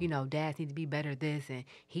 dads need to be better this and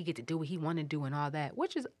he get to do what he want to do and all that,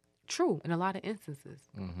 which is true in a lot of instances,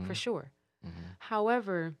 for sure. Mm-hmm.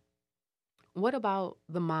 However, what about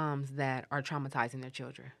the moms that are traumatizing their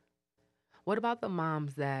children? What about the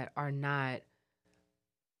moms that are not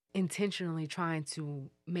intentionally trying to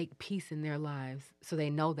make peace in their lives so they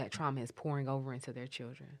know that trauma is pouring over into their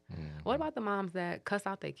children? Mm-hmm. What about the moms that cuss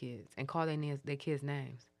out their kids and call their kids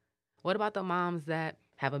names? What about the moms that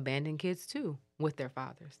have abandoned kids too with their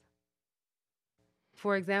fathers?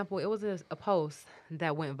 For example, it was a post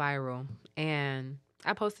that went viral, and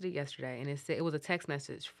I posted it yesterday, and it was a text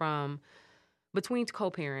message from between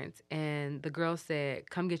co-parents, and the girl said,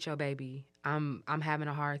 "Come get your baby. I'm having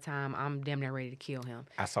a hard time. I'm damn near ready to kill him."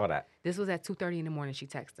 I saw that. This was at 2:30 in the morning. She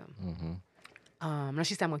texted him. Mm-hmm. No,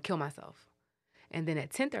 she said, "I'm gonna kill myself." And then at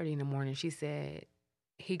 10:30 in the morning, she said,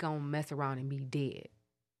 "He gonna mess around and be dead."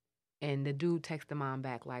 And the dude texted the mom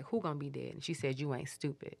back like, "Who gonna be dead?" And she said, "You ain't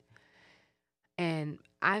stupid." And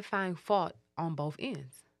I find fault on both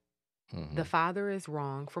ends. Mm-hmm. The father is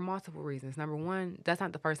wrong for multiple reasons. Number one, that's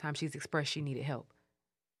not the first time she's expressed she needed help.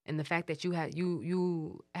 And the fact that you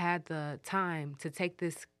had the time to take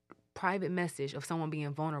this private message of someone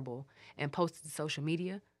being vulnerable and post it to social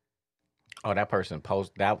media. Oh, that person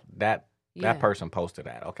that person posted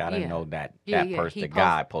that. Okay, I didn't know that person, the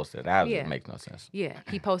guy posted that. That makes no sense. Yeah,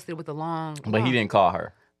 he posted with a long. But he didn't call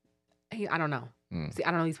her. I don't know. See,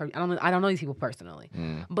 I don't know these people personally.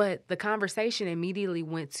 But the conversation immediately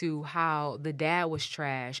went to how the dad was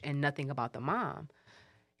trash and nothing about the mom.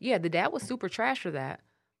 Yeah, the dad was super trash for that.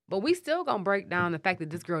 But we still gonna break down the fact that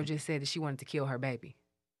this girl just said that she wanted to kill her baby.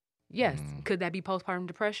 Yes, could that be postpartum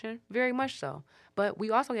depression? Very much so. But we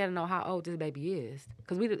also got to know how old this baby is,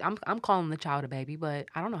 because I'm calling the child a baby, but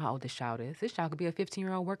I don't know how old this child is. This child could be a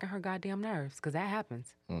 15-year-old working her goddamn nerves, because that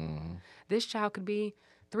happens. This child could be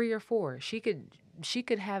 3 or 4. She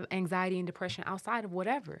could have anxiety and depression outside of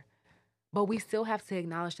whatever. But we still have to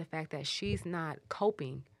acknowledge the fact that she's not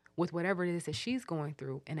coping with whatever it is that she's going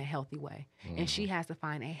through in a healthy way. And she has to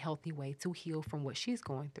find a healthy way to heal from what she's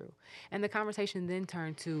going through. And the conversation then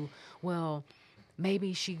turned to, well,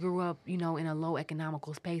 maybe she grew up, in a low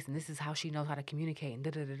economical space and this is how she knows how to communicate and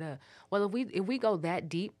da-da-da-da. Well, if we go that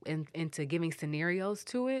deep into giving scenarios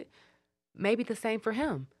to it, maybe the same for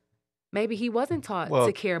him. Maybe he wasn't taught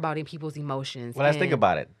to care about people's emotions. Well, let's think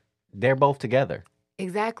about it. They're both together.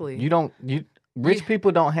 Exactly. Rich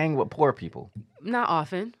people don't hang with poor people. Not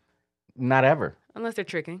often. Not ever. Unless they're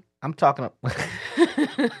tricking. I'm talking.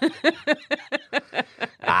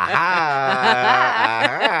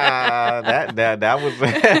 That was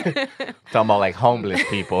talking about like homeless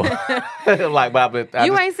people. Like,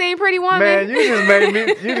 you ain't seen Pretty Woman, man.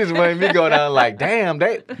 You just made me go down like, damn.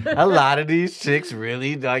 A lot of these chicks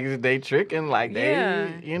really like they tricking like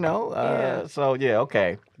they, you know. So yeah,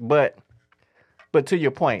 okay, but to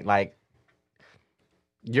your point, like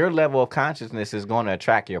your level of consciousness is going to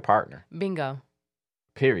attract your partner. Bingo.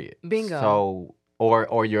 Period. Bingo. So,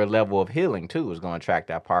 or your level of healing too is going to attract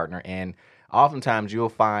that partner, and oftentimes you'll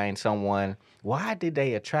find someone. Why did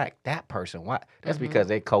they attract that person? Why? That's because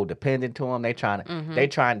they codependent to them.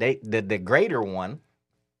 The greater one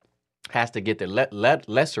has to get the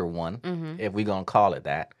lesser one, if we're gonna call it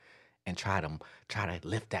that, and try to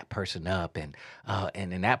lift that person up, and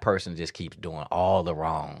then that person just keeps doing all the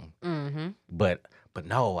wrong. But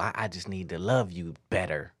no, I just need to love you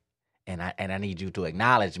better. And I need you to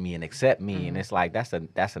acknowledge me and accept me, and it's like that's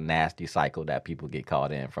a nasty cycle that people get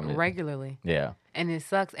caught in from regularly. Yeah, and it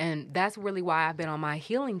sucks, and that's really why I've been on my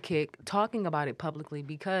healing kick, talking about it publicly,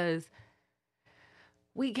 because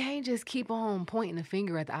we can't just keep on pointing the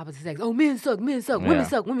finger at the opposite sex. Oh, men suck, women suck.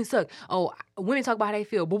 Oh, women talk about how they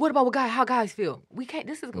feel, but what about how guys feel? We can't.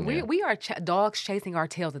 We are dogs chasing our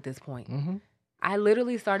tails at this point. I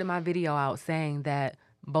literally started my video out saying that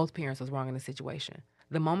both parents was wrong in the situation.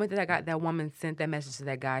 The moment that that woman sent that message to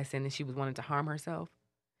that guy saying that she was wanting to harm herself,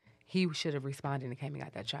 he should have responded and came and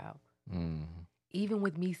got that child. Even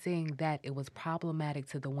with me saying that, it was problematic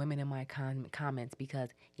to the women in my comments because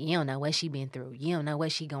you don't know what she been through. You don't know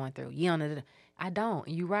what she going through. You don't know. I don't.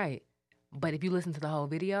 You're right. But if you listen to the whole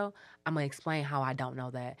video, I'm going to explain how I don't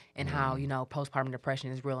know that and how, postpartum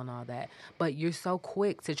depression is real and all that. But you're so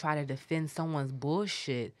quick to try to defend someone's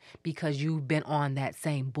bullshit because you've been on that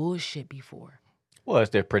same bullshit before. Well,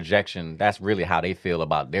 it's their projection. That's really how they feel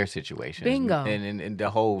about their situation. Bingo. And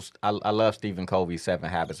the whole, I love Stephen Covey's 7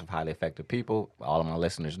 Habits of Highly Effective People. All of my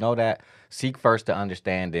listeners know that. Seek first to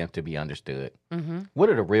understand them to be understood. What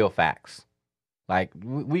are the real facts? Like,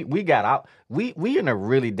 we got out. We in a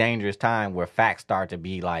really dangerous time where facts start to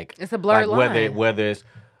be like. It's a blurred line. Whether it's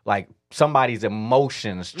like somebody's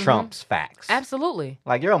emotions trumps facts. Absolutely.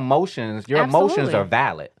 Like your emotions are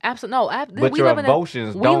valid. Absolutely. But your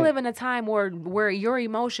emotions don't. We live in a time where your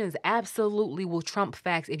emotions absolutely will trump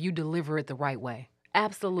facts if you deliver it the right way.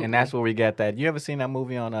 Absolutely. And that's where we get that. You ever seen that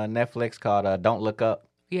movie on Netflix called Don't Look Up?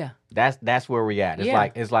 Yeah. That's where we at.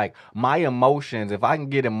 It's like my emotions, if I can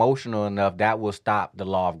get emotional enough, that will stop the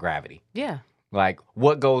law of gravity. Yeah. Like,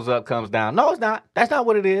 what goes up comes down. No, it's not. That's not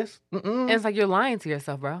what it is. And it's like you're lying to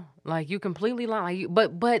yourself, bro. Like, you completely lying.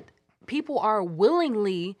 But people are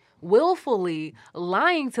willfully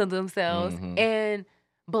lying to themselves and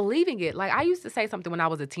believing it. Like, I used to say something when I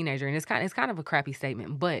was a teenager, and it's kind of a crappy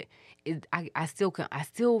statement, but I still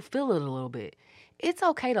feel it a little bit. It's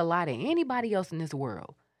okay to lie to anybody else in this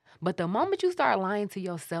world. But the moment you start lying to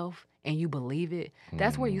yourself and you believe it,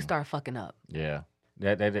 that's where you start fucking up. Yeah.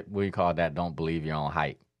 That we call that don't believe your own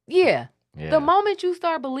hype. Yeah. The moment you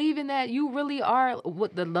start believing that you really are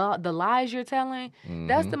what the lies you're telling,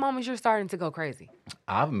 that's the moment you're starting to go crazy.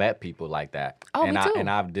 I've met people like that. Oh, me too. And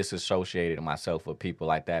I've disassociated myself with people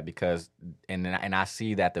like that because and I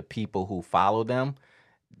see that the people who follow them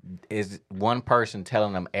is one person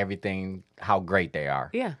telling them everything, how great they are.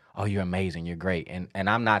 Yeah. Oh, you're amazing. You're great. And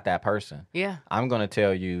I'm not that person. Yeah. I'm going to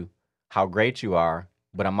tell you how great you are,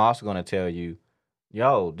 but I'm also going to tell you,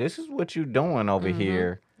 yo, this is what you're doing over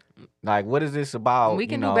here. Like, what is this about? We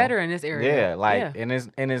can do better in this area. Yeah, and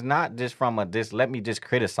it's not just from let me just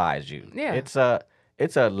criticize you. Yeah.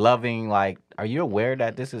 It's a loving, like, are you aware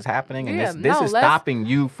that this is happening and this is stopping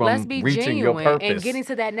you from reaching your purpose and getting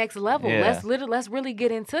to that next level? Yeah. Let's really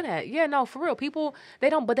get into that. Yeah, no, for real. People they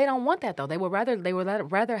don't want that though. They would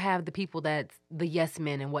rather have the people that's the yes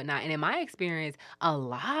men and whatnot. And in my experience, a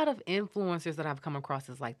lot of influencers that I've come across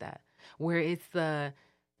is like that, where it's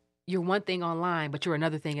you're one thing online, but you're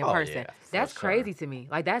another thing in person. Yeah, that's crazy to me.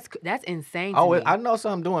 Like that's insane. Oh, to me. I know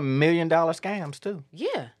some doing $1 million scams too.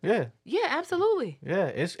 Yeah. Yeah. Yeah, absolutely.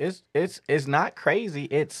 Yeah, it's not crazy.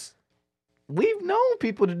 We've known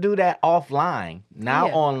people to do that offline. Now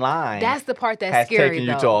online, that's the part that's has scary.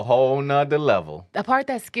 Taken you to a whole nother level. The part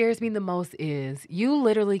that scares me the most is you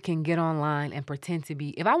literally can get online and pretend to be.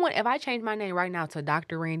 If I change my name right now to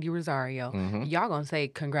Dr. Randy Rosario, y'all gonna say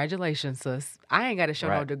congratulations, sis. I ain't got to show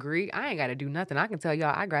no degree. I ain't got to do nothing. I can tell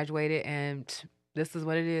y'all I graduated and this is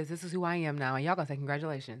what it is. This is who I am now, and y'all gonna say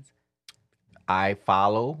congratulations. I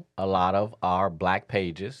follow a lot of our Black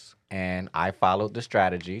pages, and I followed the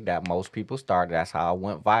strategy that most people started. That's how I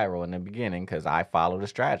went viral in the beginning, because I followed the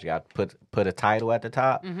strategy. I put a title at the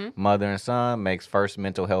top, Mother and Son makes first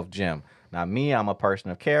mental health gym. Now, me, I'm a person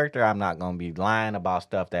of character. I'm not going to be lying about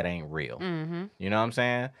stuff that ain't real. Mm-hmm. You know what I'm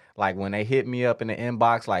saying? Like when they hit me up in the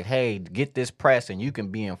inbox like, hey, get this press and you can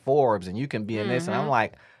be in Forbes and you can be in this. And I'm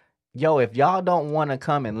like, yo, if y'all don't want to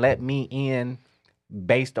come and let me in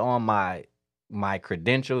based on my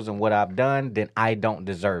credentials and what I've done, then I don't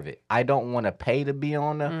deserve it. I don't want to pay to be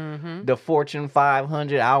on the Fortune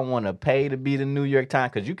 500. I don't want to pay to be the New York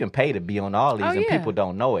Times, because you can pay to be on all these and people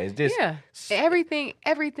don't know it. It's just everything.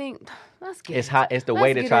 Let's get. It's the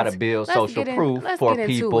way to try to build social proof for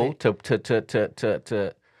people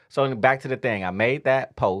to. So back to the thing, I made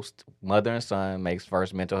that post. Mother and son makes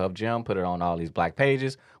first mental health gym. Put it on all these black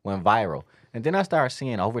pages. Went viral, and then I started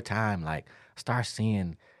seeing over time,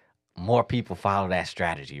 more people follow that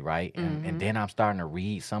strategy, right? And then I'm starting to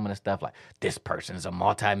read some of the stuff like, this person's a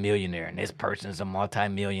multimillionaire and this person's a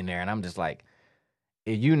multimillionaire. And I'm just like,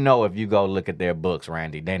 if you go look at their books,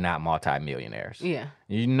 Randy, they're not multimillionaires. Yeah.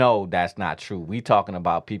 You know that's not true. We talking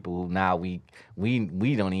about people who now we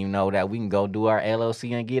don't even know that we can go do our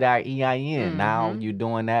LLC and get our EIN. Now you're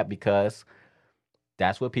doing that because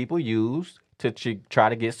that's what people use to try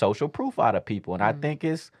to get social proof out of people. And I think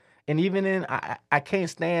and even I can't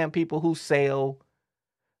stand people who sell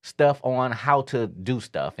stuff on how to do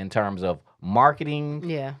stuff in terms of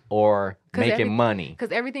marketing or making money.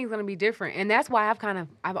 Because everything's going to be different. And that's why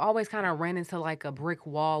I've always kind of ran into like a brick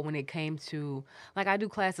wall when it came to, like, I do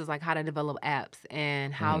classes like how to develop apps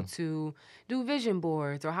and how to do vision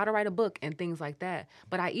boards or how to write a book and things like that.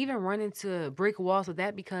 But I even run into brick walls with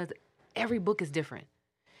that because every book is different.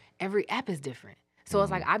 Every app is different. So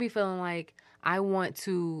it's like I be feeling like I want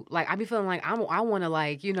to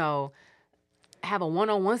have a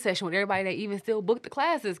one-on-one session with everybody that even still booked the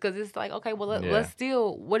classes, because it's like, okay, well, let's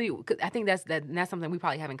still, cause I think that's something we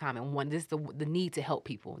probably have in common. One, this the need to help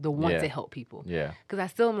people, the want to help people. Yeah. Because I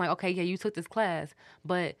still am like, okay, yeah, you took this class,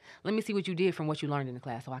 but let me see what you did from what you learned in the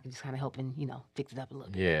class, so I can just kind of help and fix it up a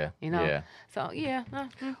little bit. Yeah. Yeah. So yeah.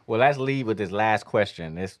 Well, let's leave with this last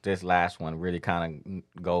question. This last one really kind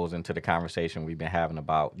of goes into the conversation we've been having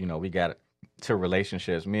about, we got to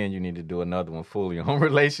relationships. Me and you need to do another one fully on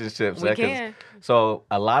relationships. We can. So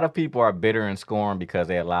a lot of people are bitter and scorned because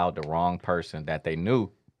they allowed the wrong person that they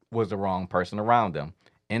knew was the wrong person around them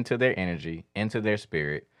into their energy, into their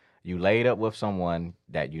spirit. You laid up with someone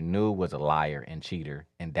that you knew was a liar and cheater,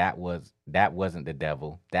 and that wasn't the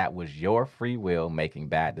devil. That was your free will making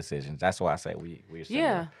bad decisions. That's why I say we're similar.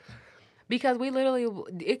 Yeah. Because we literally,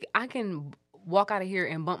 I can walk out of here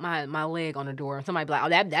and bump my leg on the door, and somebody be like, "Oh,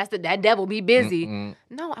 that devil be busy."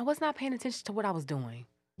 No, I was not paying attention to what I was doing.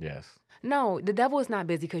 Yes. No, the devil is not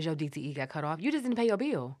busy because your DTE got cut off. You just didn't pay your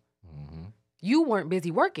bill. You weren't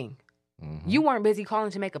busy working. You weren't busy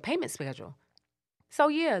calling to make a payment schedule. So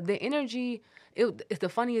yeah, the energy. It's the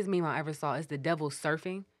funniest meme I ever saw. It's the devil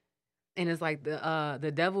surfing, and it's like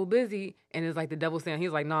the devil busy, and it's like the devil saying,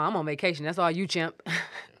 he's like, "No, I'm on vacation. That's all you, chimp."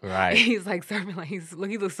 Right. He's like surfing, like he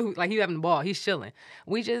looks like he's having the ball. He's chilling.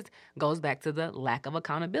 We just goes back to the lack of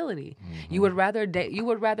accountability. You would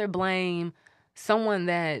rather blame someone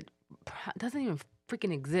that doesn't even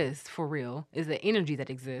freaking exist for real. Is the energy that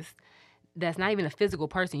exists. That's not even a physical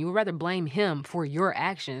person. You would rather blame him for your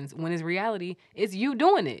actions when in reality it's you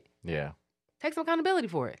doing it. Yeah. Take some accountability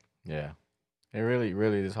for it. Yeah. It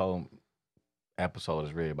really this whole episode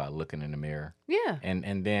is really about looking in the mirror. Yeah.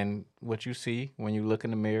 And then what you see when you look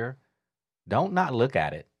in the mirror, don't not look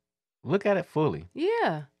at it. Look at it fully.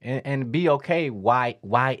 Yeah. And be okay why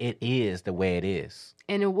it is the way it is.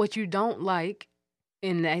 And what you don't like,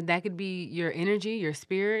 and that could be your energy, your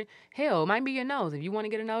spirit. Hell, it might be your nose. If you want to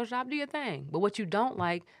get a nose job, do your thing. But what you don't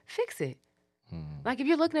like, fix it. Like if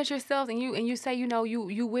you're looking at yourself and you say,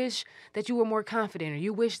 you wish that you were more confident, or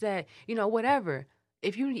you wish that, whatever.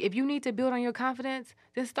 If you need to build on your confidence,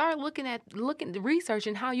 then start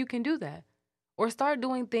researching how you can do that. Or start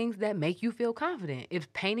doing things that make you feel confident.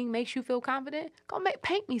 If painting makes you feel confident, go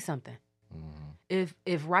paint me something.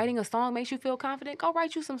 If writing a song makes you feel confident, go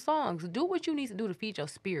write you some songs. Do what you need to do to feed your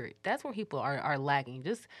spirit. That's where people are lacking.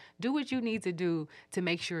 Just do what you need to do to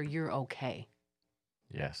make sure you're okay.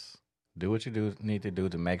 Yes. Do what you need to do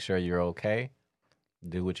to make sure you're okay.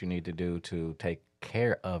 Do what you need to do to take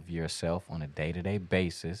care of yourself on a day-to-day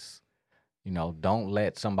basis. Don't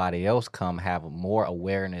let somebody else come have more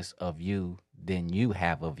awareness of you than you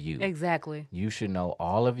have of you. Exactly. You should know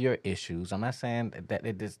all of your issues. I'm not saying that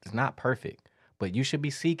it's not perfect, but you should be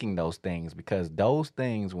seeking those things, because those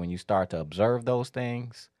things, when you start to observe those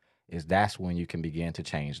things, that's when you can begin to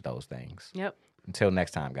change those things. Yep. Until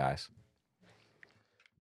next time, guys.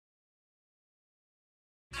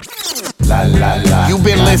 You've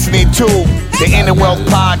been listening to the Inner Wealth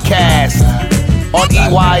Podcast. on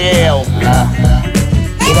EYL.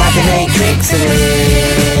 Get out the matrix and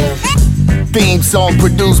live. Theme song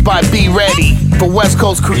produced by Be Ready for West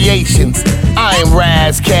Coast Creations. I am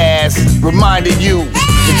Raz Cass, reminding you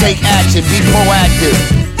to take action, be proactive,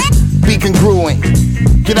 be congruent.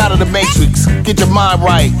 Get out of the matrix, get your mind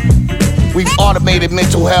right. We've automated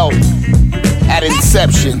mental health at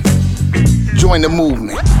inception. Join the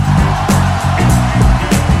movement.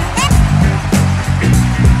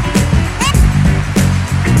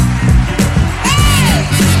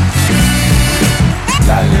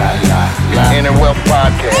 La la la la. Inner Wealth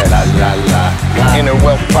Podcast. La la la la. Inner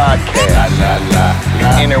Wealth Podcast. La la la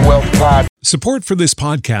la. Inner Wealth Podcast. Support for this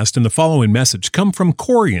podcast and the following message come from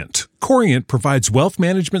Corient. Corient provides wealth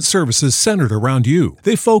management services centered around you.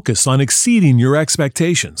 They focus on exceeding your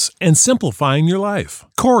expectations and simplifying your life.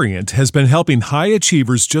 Corient has been helping high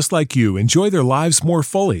achievers just like you enjoy their lives more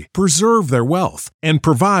fully, preserve their wealth, and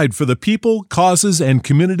provide for the people, causes, and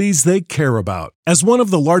communities they care about. As one of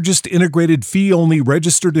the largest integrated fee-only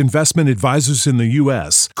registered investment advisors in the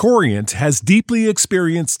U.S., Corient has deeply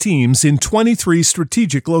experienced teams in 23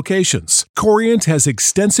 strategic locations. Corient has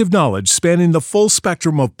extensive knowledge spanning the full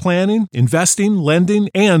spectrum of planning, investing, lending,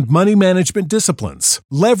 and money management disciplines.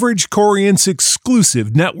 Leverage Corient's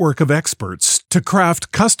exclusive network of experts to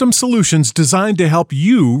craft custom solutions designed to help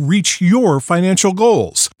you reach your financial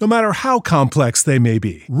goals, no matter how complex they may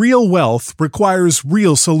be. Real wealth requires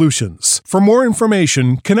real solutions. For more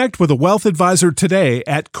information, connect with a wealth advisor today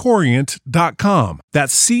at Corient.com.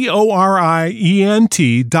 That's Corient.com.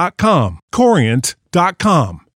 Corient.com.